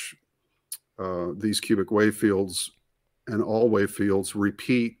 which these cubic wave fields and all wave fields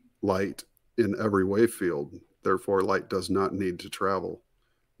repeat light in every wave field. Therefore, light does not need to travel,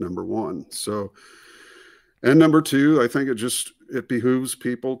 number one. So, and number two, I think it behooves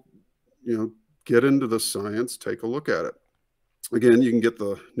people, get into the science, take a look at it. Again, you can get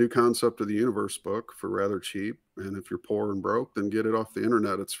the New Concept of the Universe book for rather cheap. And if you're poor and broke, then get it off the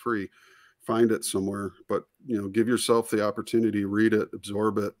internet. It's free. Find it somewhere. But, give yourself the opportunity, read it,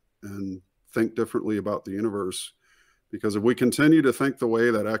 absorb it, and think differently about the universe. Because if we continue to think the way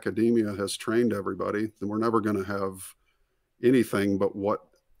that academia has trained everybody, then we're never going to have anything but what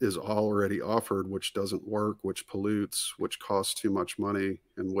is already offered, which doesn't work, which pollutes, which costs too much money,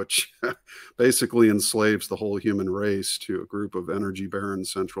 and which basically enslaves the whole human race to a group of energy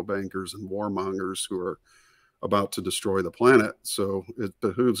barons, central bankers, and warmongers who are about to destroy the planet. So it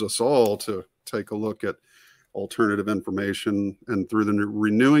behooves us all to take a look at alternative information, and through the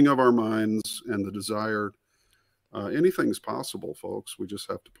renewing of our minds and the desire, anything's possible, folks. We just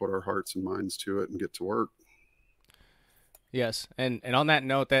have to put our hearts and minds to it and get to work. Yes, and on that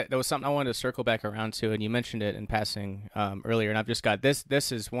note, that was something I wanted to circle back around to, and you mentioned it in passing earlier, and I've just got this.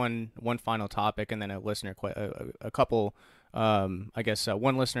 This is one final topic, and then a listener, a couple, I guess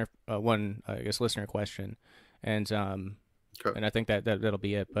one listener, listener question, and Okay. and I think that'll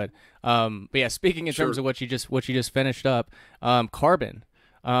be it. But yeah, speaking in Sure. terms of what you just finished up, carbon.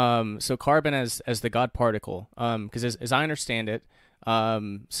 So carbon as the God particle, because as I understand it.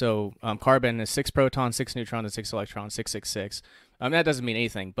 Carbon is 6 protons, 6 neutrons, and 6 electrons, 666. That doesn't mean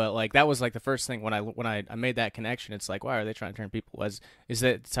anything, but like that was like the first thing when I made that connection. It's like, why are they trying to turn people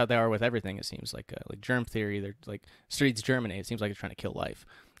that's how they are with everything? It seems like germ theory. They're like seeds germinate. It seems like they're trying to kill life.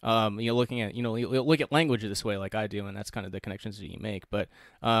 Looking at you look at language this way like I do, and that's kind of the connections that you make. But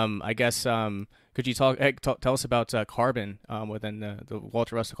I guess could you tell us about carbon within the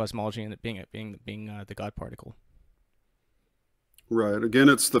Walter Russell cosmology and it being the God particle? Right. Again,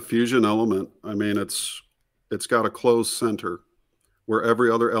 it's the fusion element. I mean, it's got a closed center where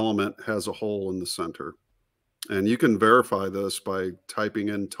every other element has a hole in the center. And you can verify this by typing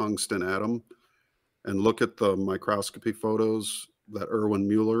in tungsten atom and look at the microscopy photos that Erwin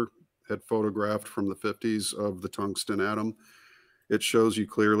Mueller had photographed from the 50s of the tungsten atom. It shows you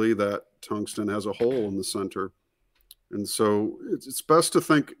clearly that tungsten has a hole in the center. And so it's best to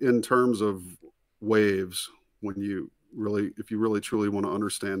think in terms of waves when if you really truly want to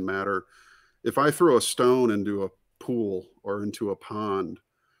understand matter. If I throw a stone into a pool or into a pond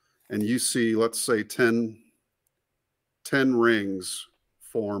and you see, let's say 10 rings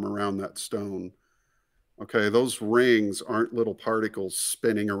form around that stone. Okay, those rings aren't little particles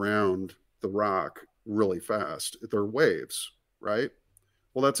spinning around the rock. really fast. They're waves, right?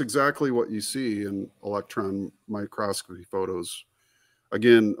 Well, that's exactly what you see in electron microscopy photos.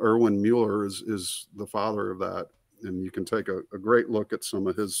 Again, Erwin Mueller is the father of that. And you can take a great look at some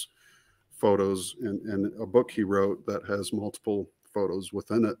of his photos in a book he wrote that has multiple photos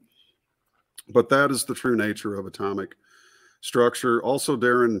within it. But that is the true nature of atomic structure. Also,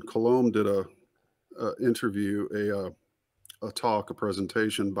 Darren Colomb did a interview, a talk, a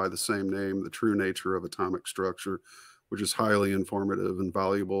presentation by the same name, The True Nature of Atomic Structure, which is highly informative and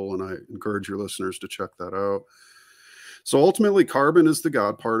valuable. And I encourage your listeners to check that out. So ultimately, carbon is the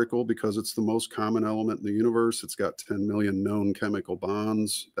God particle because it's the most common element in the universe. It's got 10 million known chemical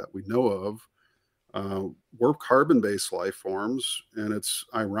bonds that we know of. We're carbon-based life forms, and it's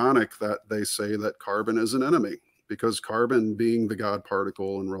ironic that they say that carbon is an enemy, because carbon being the God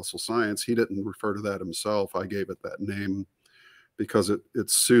particle in Russell science, he didn't refer to that himself. I gave it that name because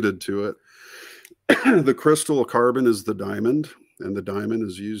it's suited to it. The crystal of carbon is the diamond, and the diamond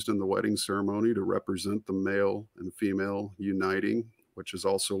is used in the wedding ceremony to represent the male and female uniting, which is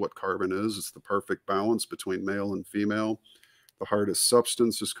also what carbon is. It's the perfect balance between male and female. The hardest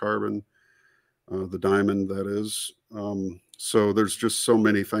substance is carbon, the diamond, that is. So there's just so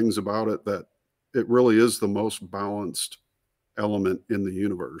many things about it that it really is the most balanced element in the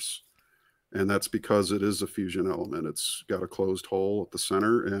universe. And that's because it is a fusion element. It's got a closed hole at the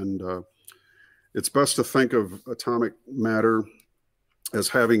center. And it's best to think of atomic matter as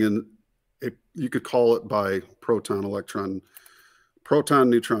having you could call it by proton, neutron,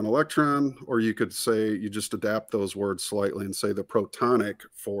 electron, or you could say, you just adapt those words slightly and say the protonic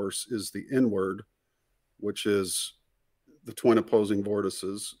force is the inward, which is the twin opposing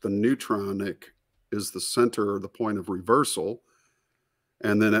vortices. The neutronic is the center or the point of reversal.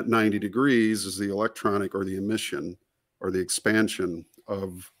 And then at 90 degrees is the electronic, or the emission or the expansion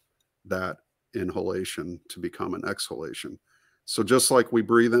of that inhalation to become an exhalation. So just like we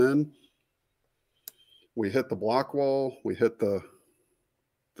breathe in, we hit the block wall, we hit the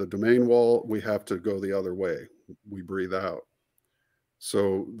domain wall, we have to go the other way. We breathe out.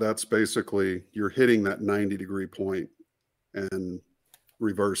 So that's basically, you're hitting that 90-degree point and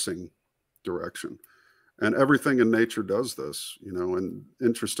reversing direction. And everything in nature does this, and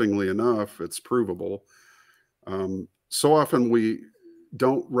interestingly enough, it's provable. So often we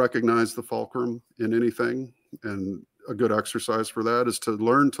don't recognize the fulcrum in anything. And a good exercise for that is to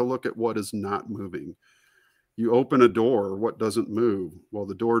learn to look at what is not moving. You open a door, what doesn't move? Well,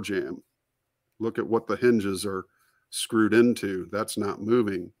 the door jamb. Look at what the hinges are screwed into. That's not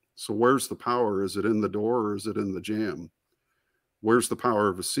moving. So where's the power? Is it in the door or is it in the jamb? Where's the power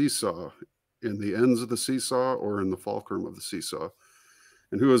of a seesaw? In the ends of the seesaw or in the fulcrum of the seesaw?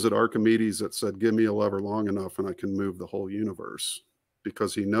 And who is it, Archimedes, that said, give me a lever long enough and I can move the whole universe?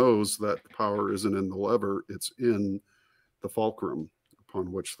 Because he knows that the power isn't in the lever, it's in the fulcrum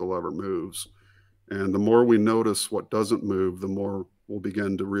upon which the lever moves. And the more we notice what doesn't move, the more we'll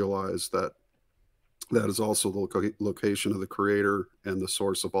begin to realize that that is also the location of the creator and the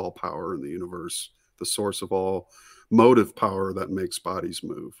source of all power in the universe, the source of all motive power that makes bodies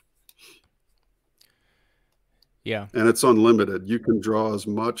move. Yeah. And it's unlimited. You can draw as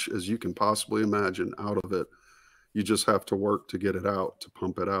much as you can possibly imagine out of it. You just have to work to get it out, to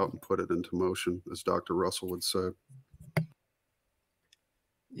pump it out and put it into motion, as Dr. Russell would say.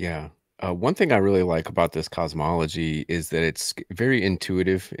 Yeah. One thing I really like about this cosmology is that it's very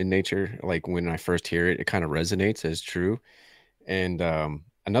intuitive in nature. Like when I first hear it, it kind of resonates as true. And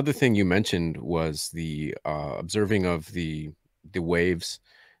another thing you mentioned was the observing of the waves,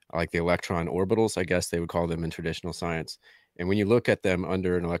 like the electron orbitals, I guess they would call them in traditional science. And when you look at them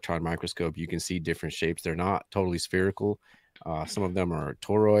under an electron microscope, you can see different shapes. They're not totally spherical. Some of them are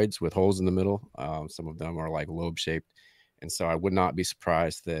toroids with holes in the middle. Some of them are like lobe shaped. And so I would not be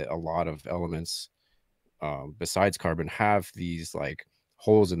surprised that a lot of elements besides carbon have these like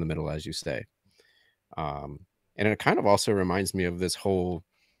holes in the middle, as you say. And it kind of also reminds me of this whole,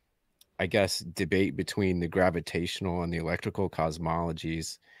 I guess, debate between the gravitational and the electrical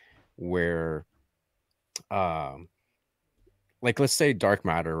cosmologies, where like, let's say dark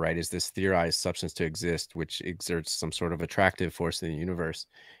matter, right, is this theorized substance to exist, which exerts some sort of attractive force in the universe.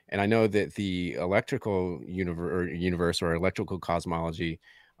 And I know that the electrical universe or electrical cosmology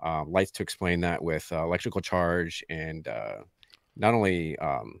likes to explain that with electrical charge and not only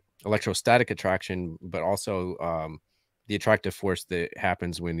electrostatic attraction, but also the attractive force that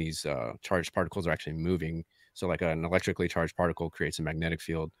happens when these charged particles are actually moving. So like an electrically charged particle creates a magnetic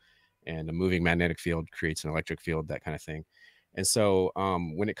field, and a moving magnetic field creates an electric field, that kind of thing. And so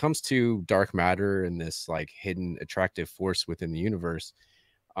when it comes to dark matter and this like hidden attractive force within the universe,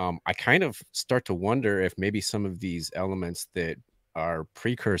 I kind of start to wonder if maybe some of these elements that are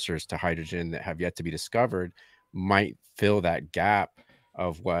precursors to hydrogen that have yet to be discovered might fill that gap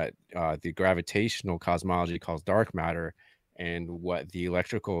of what the gravitational cosmology calls dark matter and what the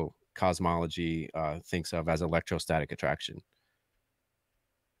electrical cosmology thinks of as electrostatic attraction.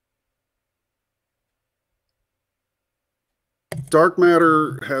 Dark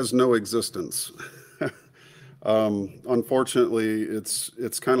matter has no existence. Unfortunately,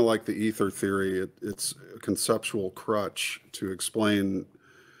 it's kind of like the ether theory. It's a conceptual crutch to explain.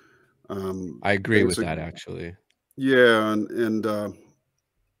 I agree with that, actually. Yeah, and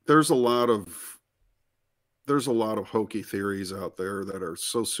there's a lot of hokey theories out there that are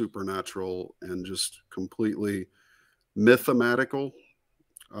so supernatural and just completely mathematical.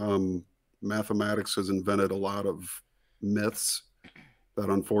 Mathematics has invented a lot of myths that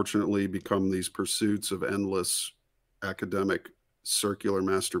unfortunately become these pursuits of endless academic circular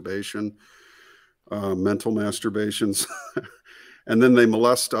masturbation, mental masturbations, and then they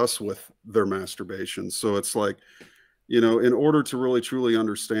molest us with their masturbations. So it's like, in order to really truly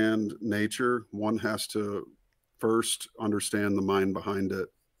understand nature, one has to first understand the mind behind it,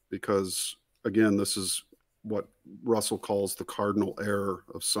 because again, this is what Russell calls the cardinal error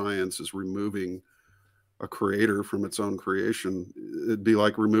of science, is removing a creator from its own creation. It'd be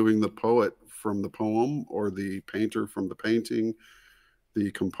like removing the poet from the poem, or the painter from the painting, the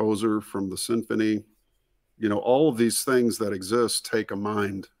composer from the symphony. All of these things that exist take a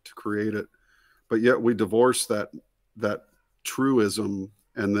mind to create it, but yet we divorce that truism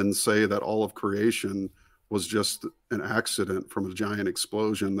and then say that all of creation was just an accident from a giant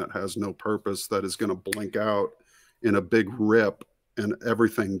explosion that has no purpose, that is going to blink out in a big rip and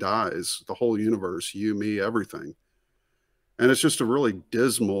everything dies. The whole universe, you, me, everything. And it's just a really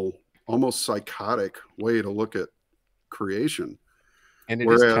dismal, almost psychotic way to look at creation. And it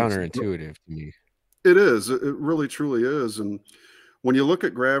is counterintuitive to me. It is. It really, truly is. And when you look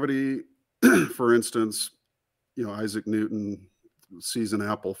at gravity, for instance, Isaac Newton sees an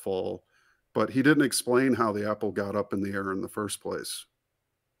apple fall, but he didn't explain how the apple got up in the air in the first place.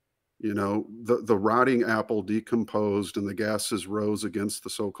 The rotting apple decomposed and the gases rose against the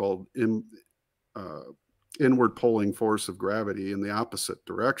so-called inward pulling force of gravity in the opposite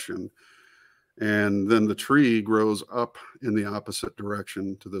direction. And then the tree grows up in the opposite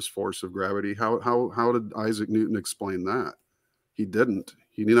direction to this force of gravity. How did Isaac Newton explain that? He didn't.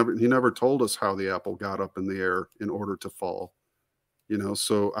 He never told us how the apple got up in the air in order to fall.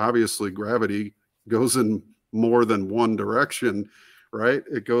 So obviously gravity goes in more than one direction, right?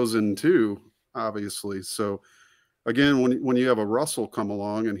 It goes in two, obviously. So again, when you have a Russell come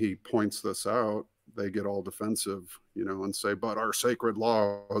along and he points this out, they get all defensive, and say, but our sacred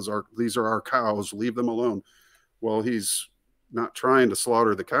laws these are our cows, leave them alone. Well, he's not trying to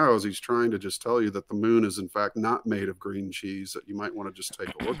slaughter the cows. He's trying to just tell you that the moon is in fact not made of green cheese, that you might want to just take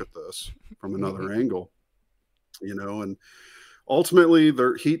a look at this from another angle, and ultimately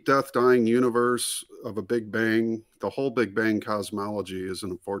the heat, death, dying universe of a big bang, the whole big bang cosmology has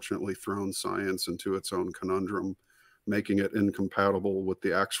unfortunately thrown science into its own conundrum, making it incompatible with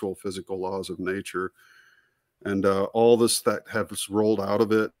the actual physical laws of nature. And all this that has rolled out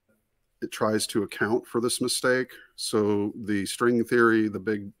of it, it tries to account for this mistake. So the string theory, the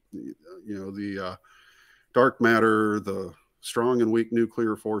big, the dark matter, the strong and weak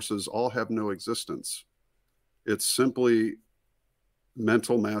nuclear forces all have no existence. It's simply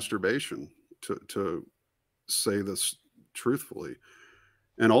mental masturbation, to say this truthfully.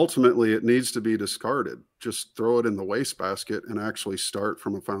 And ultimately, it needs to be discarded. Just throw it in the wastebasket and actually start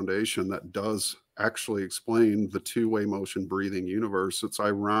from a foundation that does actually explain the two-way motion breathing universe. It's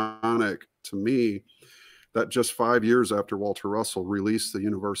ironic to me that just 5 years after Walter Russell released the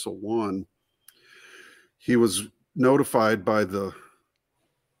Universal One, he was notified by the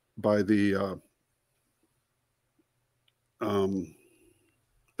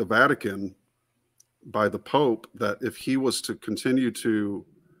Vatican, by the Pope, that if he was to continue to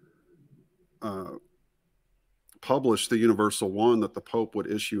publish the Universal One, that the Pope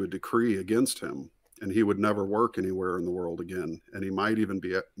would issue a decree against him and he would never work anywhere in the world again. And he might even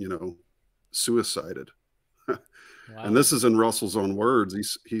be, suicided. Wow. And this is in Russell's own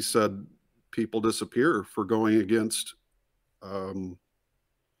words. He said people disappear for going against,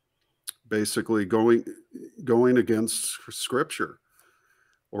 basically going against scripture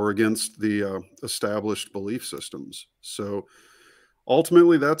or against the established belief systems. So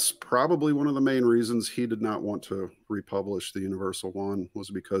ultimately, that's probably one of the main reasons he did not want to republish the Universal One, was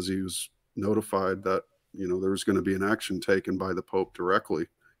because he was notified that, there was going to be an action taken by the Pope directly.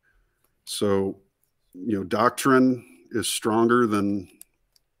 So, doctrine is stronger than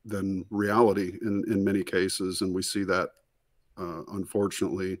reality in many cases. And we see that,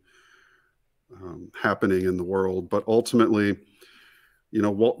 unfortunately, happening in the world. But ultimately, you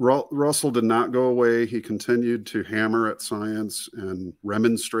know, Russell did not go away. He continued to hammer at science and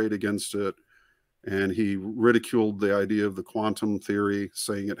remonstrate against it. And he ridiculed the idea of the quantum theory,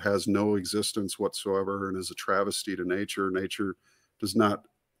 saying it has no existence whatsoever and is a travesty to nature. Nature does not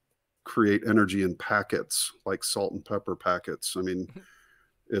create energy in packets like salt and pepper packets. I mean,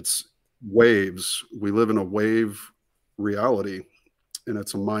 it's waves. We live in a wave reality, and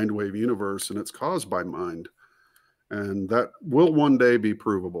it's a mind wave universe, and it's caused by mind. And that will one day be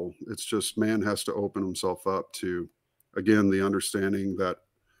provable. It's just man has to open himself up to, again, the understanding that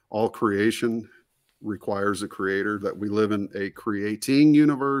all creation requires a creator, that we live in a creating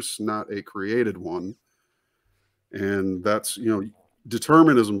universe, not a created one. And that's, you know,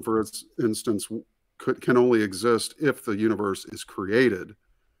 determinism, for instance, can only exist if the universe is created,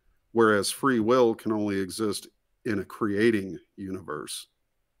 whereas free will can only exist in a creating universe.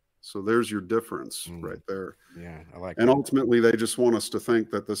 So there's your difference right there. Yeah, I like and that. Ultimately, they just want us to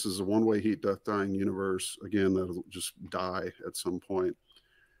think that this is a one-way heat, death, dying universe. Again, that'll just die at some point.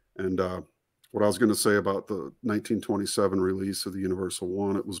 And what I was going to say about the 1927 release of the Universal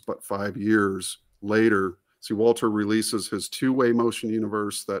One, it was but 5 years later. See, Walter releases his two-way motion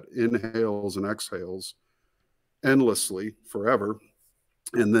universe that inhales and exhales endlessly forever.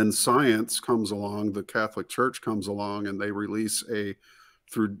 And then science comes along, the Catholic Church comes along, and they release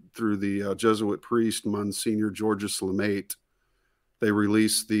through the Jesuit priest, Monsignor Georges Lemaitre, they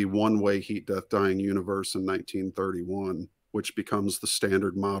release the one-way heat, death, dying universe in 1931, which becomes the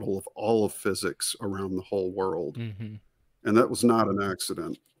standard model of all of physics around the whole world. Mm-hmm. And that was not an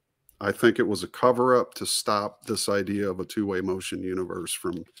accident. I think it was a cover-up to stop this idea of a two-way motion universe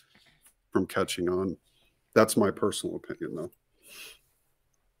from catching on. That's my personal opinion, though.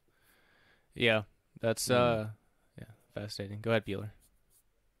 Yeah, that's fascinating. Go ahead, Bueller.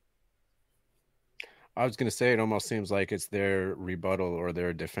 I was going to say, it almost seems like it's their rebuttal or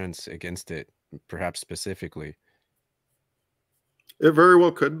their defense against it, perhaps specifically. It very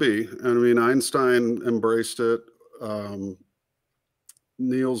well could be. I mean, Einstein embraced it.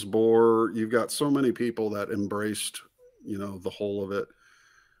 Niels Bohr, you've got so many people that embraced, you know, the whole of it.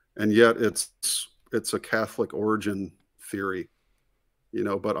 And yet it's a Catholic origin theory, you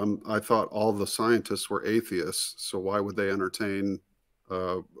know, but I thought all the scientists were atheists. So why would they entertain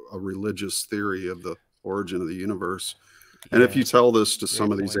a religious theory of the origin of the universe? And if you tell this to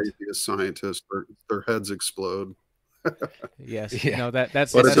some of these atheist scientists, their heads explode. Yes. Yeah. No,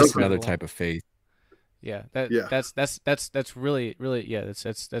 that's just another type of faith. Yeah, that's really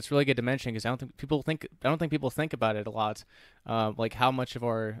that's really good to mention, because I don't think people think about it a lot, like how much of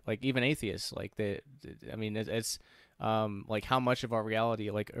our, like, even atheists, like it's like how much of our reality,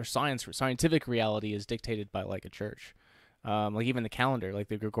 like our scientific reality, is dictated by like a church, like even the calendar, like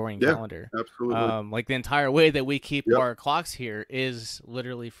the Gregorian calendar, absolutely. like the entire way that we keep our clocks here is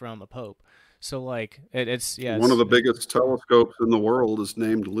literally from a pope. So like it's one of the biggest telescopes in the world is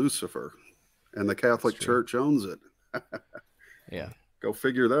named Lucifer. And the Catholic Church owns it. Yeah. Go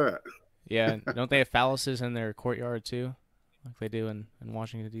figure that. Yeah. Don't they have phalluses in their courtyard too? Like they do in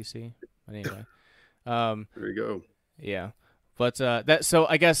Washington, D.C.? But anyway. There you go. Yeah. But so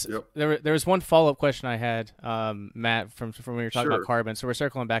I guess there was one follow-up question I had, Matt, from when we were talking about carbon. So we're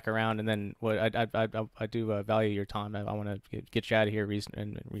circling back around, and then what I do value your time. I want to get you out of here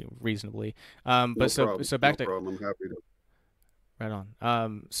reasonably. But no so problem. Back no to problem. I'm happy to. Right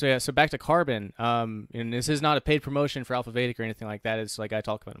on. So back to carbon. And this is not a paid promotion for Alpha Vedic or anything like that. It's like I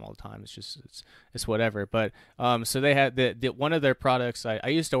talk about them all the time. It's just it's whatever. But so they had the one of their products. I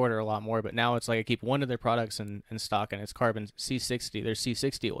used to order a lot more, but now it's like I keep one of their products in stock, and it's carbon C60. There's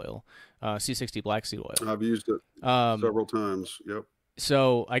C60 oil, C60 black seed oil. I've used it several times. Yep.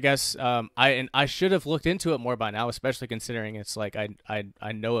 So I guess I should have looked into it more by now, especially considering it's like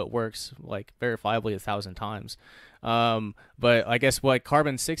I know it works like verifiably 1,000 times. But I guess like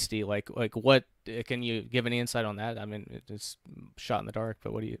carbon 60, like what can you give any insight on that? I mean, it's shot in the dark,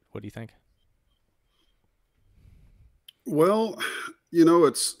 but what do you think? Well, you know,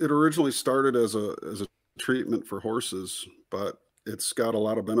 it originally started as a treatment for horses, but it's got a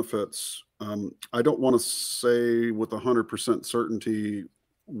lot of benefits. I don't want to say with 100% certainty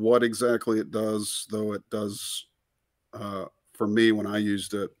what exactly it does, though it does. For me, when I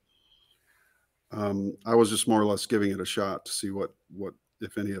used it, I was just more or less giving it a shot to see what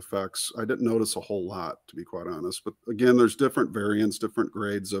if any effects. I didn't notice a whole lot, to be quite honest. But again, there's different variants, different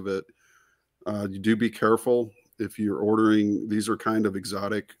grades of it. You do be careful if you're ordering. These are kind of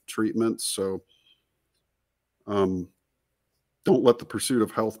exotic treatments, so don't let the pursuit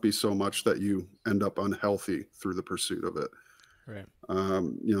of health be so much that you end up unhealthy through the pursuit of it. Right.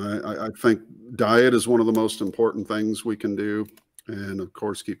 You know, I think diet is one of the most important things we can do. And of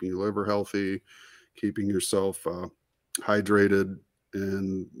course, keeping your liver healthy, keeping yourself hydrated,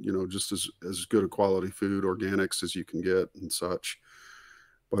 and, you know, just as good a quality food, organics as you can get and such.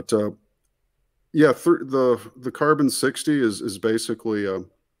 But yeah, the carbon 60 is basically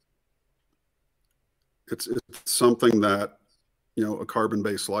it's something that, you know, a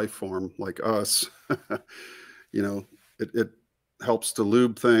carbon-based life form like us, you know, it helps to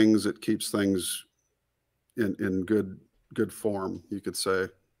lube things. It keeps things in good form, you could say,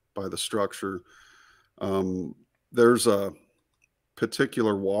 by the structure. There's a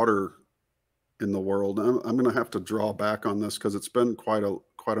particular water in the world. I'm going to have to draw back on this because it's been quite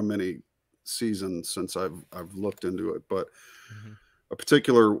a many seasons since I've looked into it, but a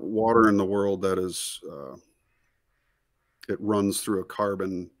particular water in the world that is it runs through a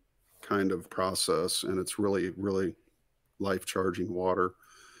carbon kind of process, and it's really, really life-charging water.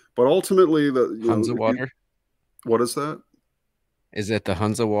 But ultimately, Hunza water. What is that? Is it the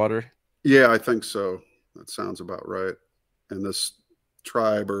Hunza water? Yeah, I think so. That sounds about right. And this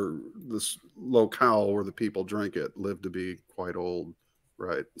tribe or this locale where the people drink it live to be quite old,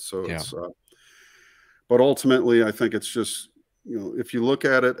 right? So Yeah. it's, but ultimately, I think it's just, you know, if you look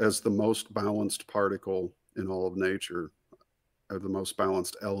at it as the most balanced particle in all of nature, or the most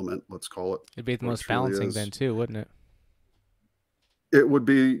balanced element, let's call it. It'd be the most balancing then too, wouldn't it? It would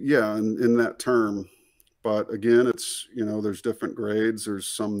be, yeah, in that term. But again, it's, you know, there's different grades. There's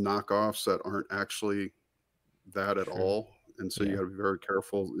some knockoffs that aren't actually that at all. And so you got to be very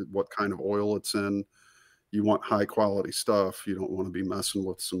careful what kind of oil it's in. You want high quality stuff. You don't want to be messing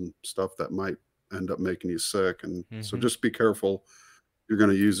with some stuff that might end up making you sick. And so just be careful. You're going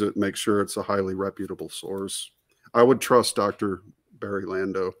to use it. Make sure it's a highly reputable source. I would trust Dr. Barry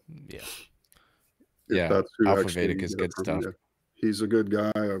Lando. Yeah. Yeah. That's who Alpha actually Vedic is good stuff. He's a good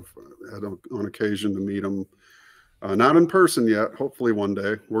guy. I've had on occasion to meet him. Not in person yet. Hopefully one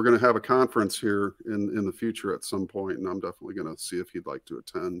day. We're going to have a conference here in the future at some point, and I'm definitely going to see if he'd like to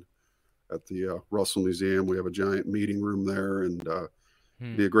attend at the Russell Museum. We have a giant meeting room there, and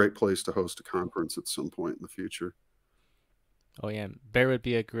be a great place to host a conference at some point in the future. Oh yeah, Bear would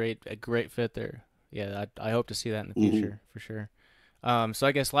be a great fit there. Yeah, I hope to see that in the future for sure. So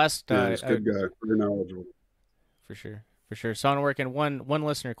I guess last he's a good guy, very knowledgeable. For sure. So I want to work in one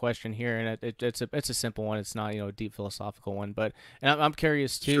listener question here, and it's a simple one. It's not, you know, a deep philosophical one, but and I'm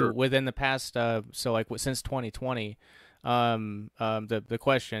curious too. Within the past, so like since 2020, the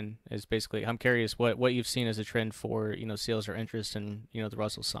question is basically, I'm curious what you've seen as a trend for, you know, SEALs or interest in, you know, the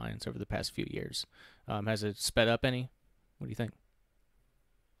Russell science over the past few years. Has it sped up any? What do you think?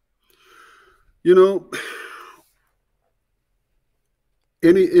 You know,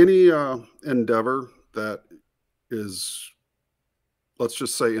 any endeavor that is, let's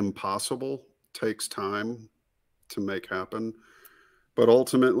just say, impossible takes time to make happen. But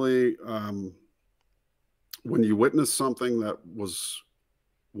ultimately, when you witness something that was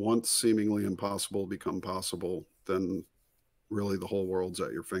once seemingly impossible become possible, then really the whole world's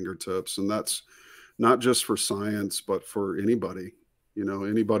at your fingertips. And that's not just for science, but for anybody. You know,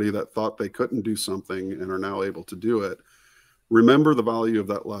 anybody that thought they couldn't do something and are now able to do it. Remember the value of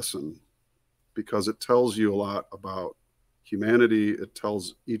that lesson, because it tells you a lot about humanity. It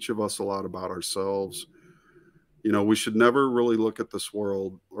tells each of us a lot about ourselves. You know, we should never really look at this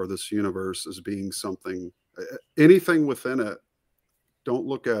world or this universe as being something, anything within it. Don't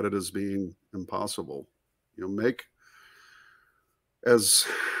look at it as being impossible. You know, as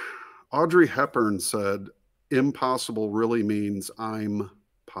Audrey Hepburn said, impossible really means I'm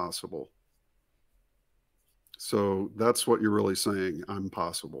possible. So that's what you're really saying. I'm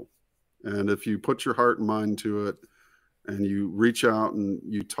possible. And if you put your heart and mind to it, and you reach out and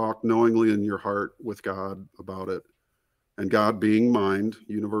you talk knowingly in your heart with God about it, and God being mind,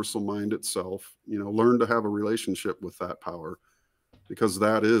 universal mind itself, you know, learn to have a relationship with that power, because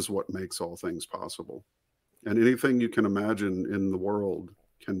that is what makes all things possible. And anything you can imagine in the world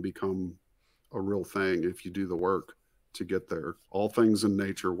can become a real thing if you do the work to get there. All things in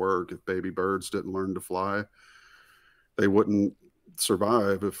nature work. If baby birds didn't learn to fly, they wouldn't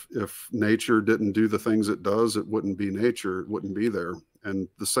survive. If nature didn't do the things it does, it wouldn't be nature. It wouldn't be there. And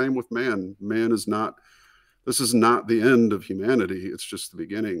the same with man. This is not the end of humanity. It's just the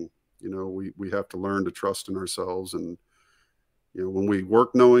beginning. You know, we have to learn to trust in ourselves. And, you know, when we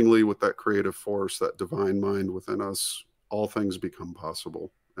work knowingly with that creative force, that divine mind within us, all things become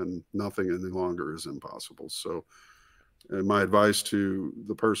possible, and nothing any longer is impossible. So, and my advice to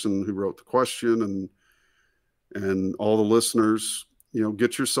the person who wrote the question, and And all the listeners,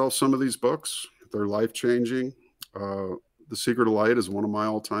 get yourself some of these books. They're life-changing. The Secret of Light is one of my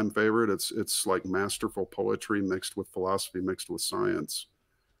all-time favorite. It's like masterful poetry mixed with philosophy, mixed with science.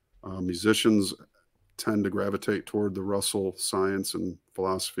 Musicians tend to gravitate toward the Russell science and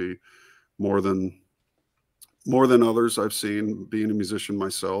philosophy more than others I've seen. Being a musician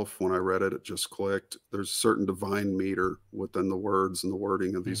myself, when I read it, it just clicked. There's a certain divine meter within the words and the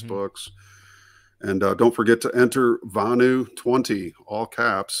wording of these books. And don't forget to enter Vonu20, all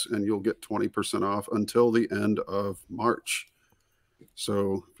caps, and you'll get 20% off until the end of March.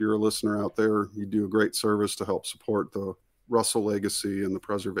 So if you're a listener out there, you do a great service to help support the Russell legacy and the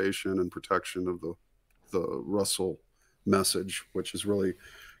preservation and protection of the Russell message, which is really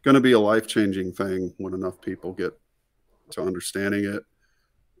going to be a life-changing thing when enough people get to understanding it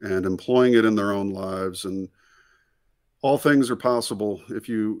and employing it in their own lives. And all things are possible if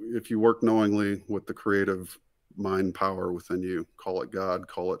you work knowingly with the creative mind power within you. Call it God,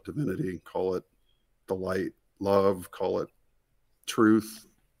 call it divinity, call it the light, love, call it truth.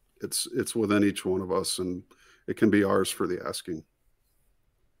 It's within each one of us, and it can be ours for the asking.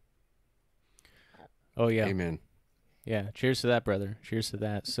 Oh yeah. Amen. Yeah. Cheers to that, brother. Cheers to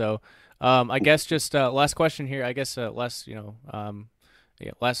that. So, I guess just last question here. I guess last Sure.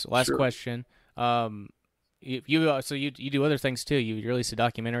 question. So you do other things too. You released a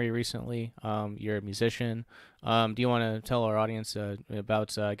documentary recently. You're a musician. Do you want to tell our audience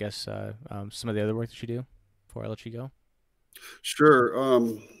about some of the other work that you do before I let you go? Sure.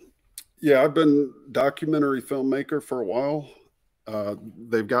 Yeah, I've been documentary filmmaker for a while.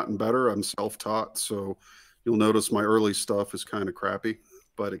 They've gotten better. I'm self-taught, so you'll notice my early stuff is kind of crappy,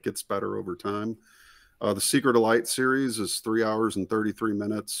 but it gets better over time. The Secret of Light series is 3 hours and 33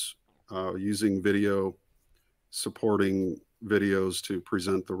 minutes using video, supporting videos to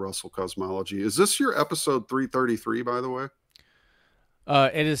present the Russell cosmology. Is this your episode 333, by the way?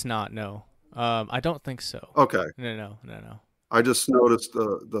 It is not. No. I don't think so. Okay. No. I just noticed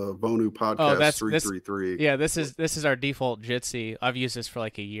the Vonu Podcast that's 333. Yeah, this is our default Jitsi. I've used this for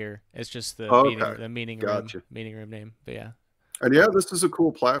like a year. It's just the meeting room name. But yeah. And yeah, this is a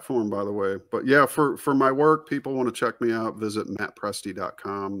cool platform, by the way. But yeah, for my work, people want to check me out, visit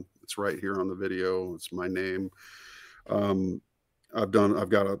mattpresti.com. It's right here on the video. It's my name. I've got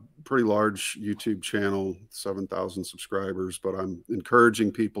a pretty large YouTube channel, 7,000 subscribers, but I'm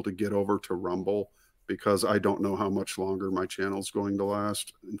encouraging people to get over to Rumble because I don't know how much longer my channel is going to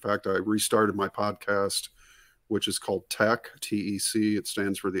last. In fact, I restarted my podcast, which is called TEC, T-E-C. It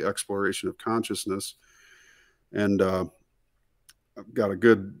stands for the Exploration of Consciousness. And I've got a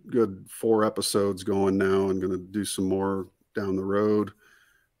good 4 episodes going now. I'm going to do some more down the road.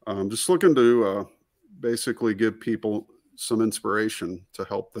 I'm just looking to basically give people some inspiration to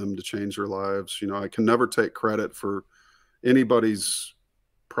help them to change their lives. I can never take credit for anybody's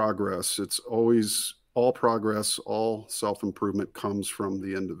progress. It's always all progress, all self-improvement comes from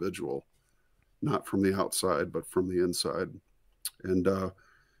the individual, not from the outside, but from the inside. And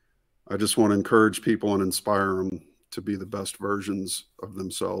I just want to encourage people and inspire them to be the best versions of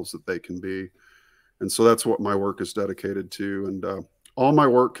themselves that they can be. And so that's what my work is dedicated to. And all my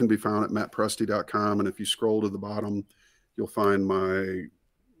work can be found at mattpresti.com. And if you scroll to the bottom, you'll find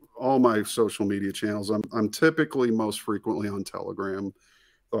all my social media channels. I'm typically most frequently on Telegram,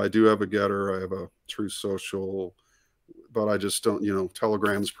 though I do have a Getter. I have a True Social, but I just don't,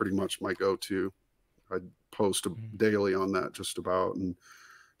 Telegram's pretty much my go-to. I post daily on that just about, and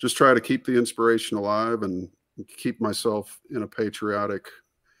just try to keep the inspiration alive and keep myself in a patriotic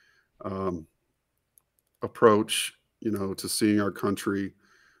approach, to seeing our country,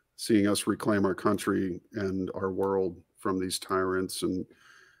 seeing us reclaim our country and our world from these tyrants, and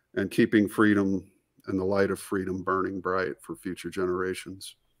keeping freedom and the light of freedom burning bright for future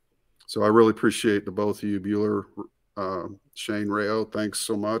generations. So I really appreciate the both of you, Bueller, Shane, Rayo. Thanks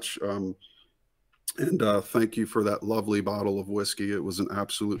so much. And thank you for that lovely bottle of whiskey. It was an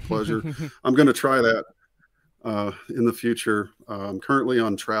absolute pleasure. I'm going to try that in the future. I'm currently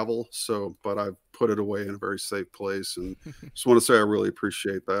on travel, but I've put it away in a very safe place. And just want to say I really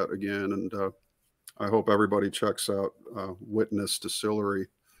appreciate that again. And I hope everybody checks out Witness Distillery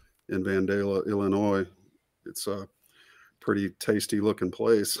in Vandalia, Illinois. It's a pretty tasty looking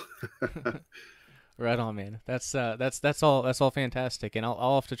place. Right on, man. That's all fantastic. And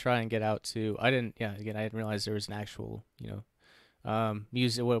I'll have to try and get out to. I didn't realize there was an actual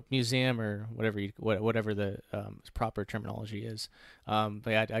museum or whatever the proper terminology is. But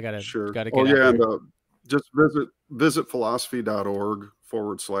yeah, I gotta get out there. And just visit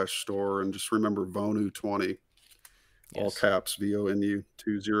philosphy.org/store, and just remember Vonu 20, all caps, VONU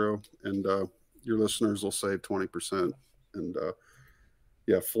 20, and your listeners will save 20%. And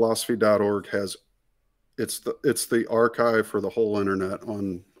yeah, philosphy.org has it's the archive for the whole internet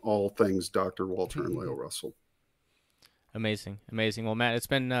on all things Dr. Walter and Lao Russell. Amazing. Well, Matt, it's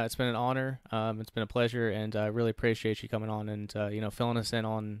been an honor. It's been a pleasure, and I really appreciate you coming on and filling us in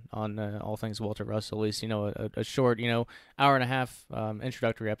on all things Walter Russell. At least a short hour and a half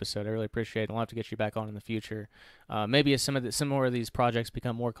introductory episode. I really appreciate it. We'll have to get you back on in the future. Maybe as some more of these projects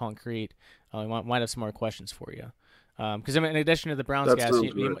become more concrete, we might have some more questions for you. Because in addition to the Brown's gas,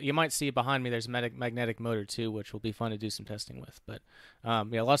 you might see behind me there's a magnetic motor too, which will be fun to do some testing with. But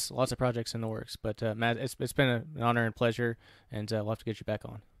yeah, lots of projects in the works. But Matt, it's been an honor and pleasure, and we'll have to get you back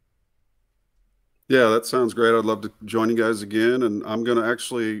on. Yeah, that sounds great. I'd love to join you guys again, and I'm going to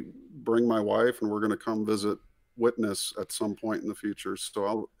actually bring my wife, and we're going to come visit Witness at some point in the future.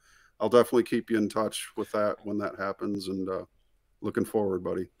 So I'll definitely keep you in touch with that when that happens, and looking forward,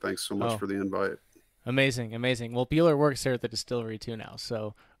 buddy. Thanks so much for the invite. Amazing. Well, Bueller works there at the distillery too now,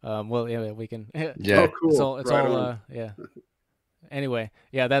 so we can. Yeah, oh, cool. It's all yeah. Anyway,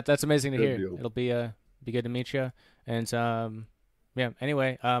 yeah, that's amazing to hear. Deal. It'll be good to meet you, and yeah.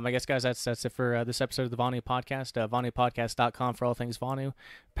 Anyway, I guess guys, that's it for this episode of the Vonu Podcast. VonuPodcast.com for all things Vonu,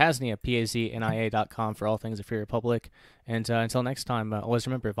 Pasnia PAZNIA.com for all things the Free Republic, and until next time, always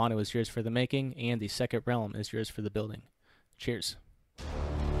remember, Vonu is yours for the making, and the Second Realm is yours for the building. Cheers.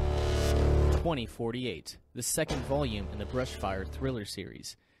 2048, the second volume in the Brushfire thriller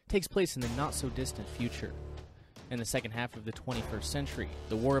series, takes place in the not-so-distant future. In the second half of the 21st century,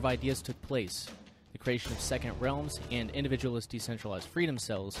 the War of Ideas took place. The creation of second realms and individualist decentralized freedom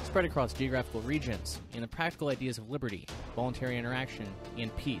cells spread across geographical regions, and the practical ideas of liberty, voluntary interaction,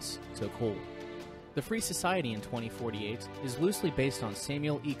 and peace took hold. The Free Society in 2048 is loosely based on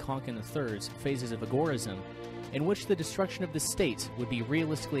Samuel E. Konkin III's Phases of Agorism, in which the destruction of the state would be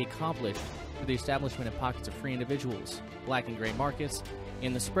realistically accomplished through the establishment of pockets of free individuals, black and gray markets,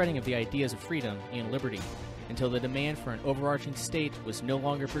 and the spreading of the ideas of freedom and liberty, until the demand for an overarching state was no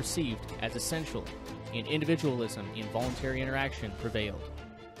longer perceived as essential, and individualism and voluntary interaction prevailed.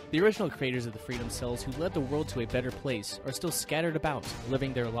 The original creators of the Freedom Cells who led the world to a better place are still scattered about,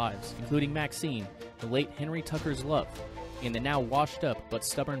 living their lives, including Maxine, the late Henry Tucker's love, and the now washed-up but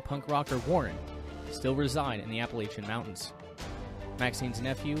stubborn punk rocker Warren, still reside in the Appalachian Mountains. Maxine's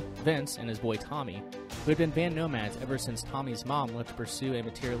nephew, Vince, and his boy Tommy, who had been band nomads ever since Tommy's mom left to pursue a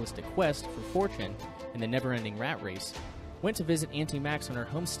materialistic quest for fortune in the never-ending rat race, went to visit Auntie Max on her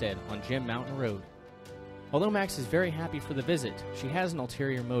homestead on Jim Mountain Road. Although Max is very happy for the visit, she has an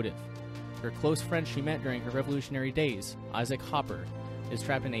ulterior motive. Her close friend she met during her revolutionary days, Isaac Hopper, is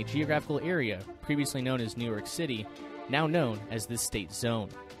trapped in a geographical area previously known as New York City, now known as the State Zone.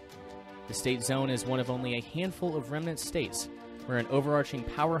 The State Zone is one of only a handful of remnant states where an overarching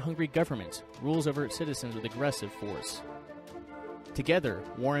power-hungry government rules over its citizens with aggressive force. Together,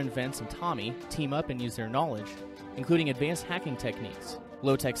 Warren, Vince, and Tommy team up and use their knowledge, including advanced hacking techniques,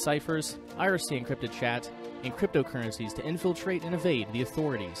 low-tech ciphers, IRC encrypted chat, and cryptocurrencies to infiltrate and evade the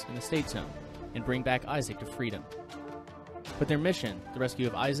authorities in the State Zone and bring back Isaac to freedom. But their mission, the rescue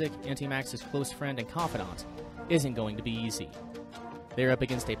of Isaac, Auntie Max's close friend and confidant, isn't going to be easy. They're up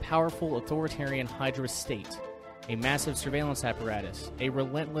against a powerful authoritarian Hydra state, a massive surveillance apparatus, a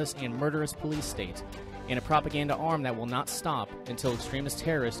relentless and murderous police state, and a propaganda arm that will not stop until extremist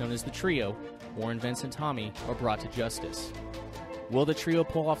terrorists known as the Trio, Warren, Vince, and Tommy, are brought to justice. Will the trio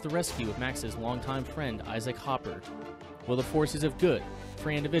pull off the rescue of Max's longtime friend, Isaac Hopper? Will the forces of good,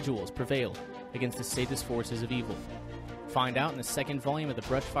 free individuals, prevail against the sadist forces of evil? Find out in the second volume of the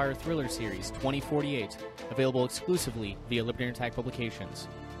Brushfire thriller series, 2048, available exclusively via Liberty Under Attack Publications.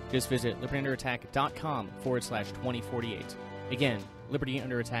 Just visit libertyunderattack.com/2048. Again,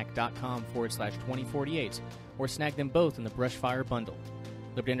 libertyunderattack.com/2048, or snag them both in the Brushfire bundle.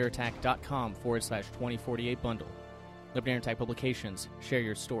 libertyunderattack.com/2048 bundle. Liberty Under Attack Publications. Share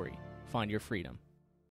your story. Find your freedom.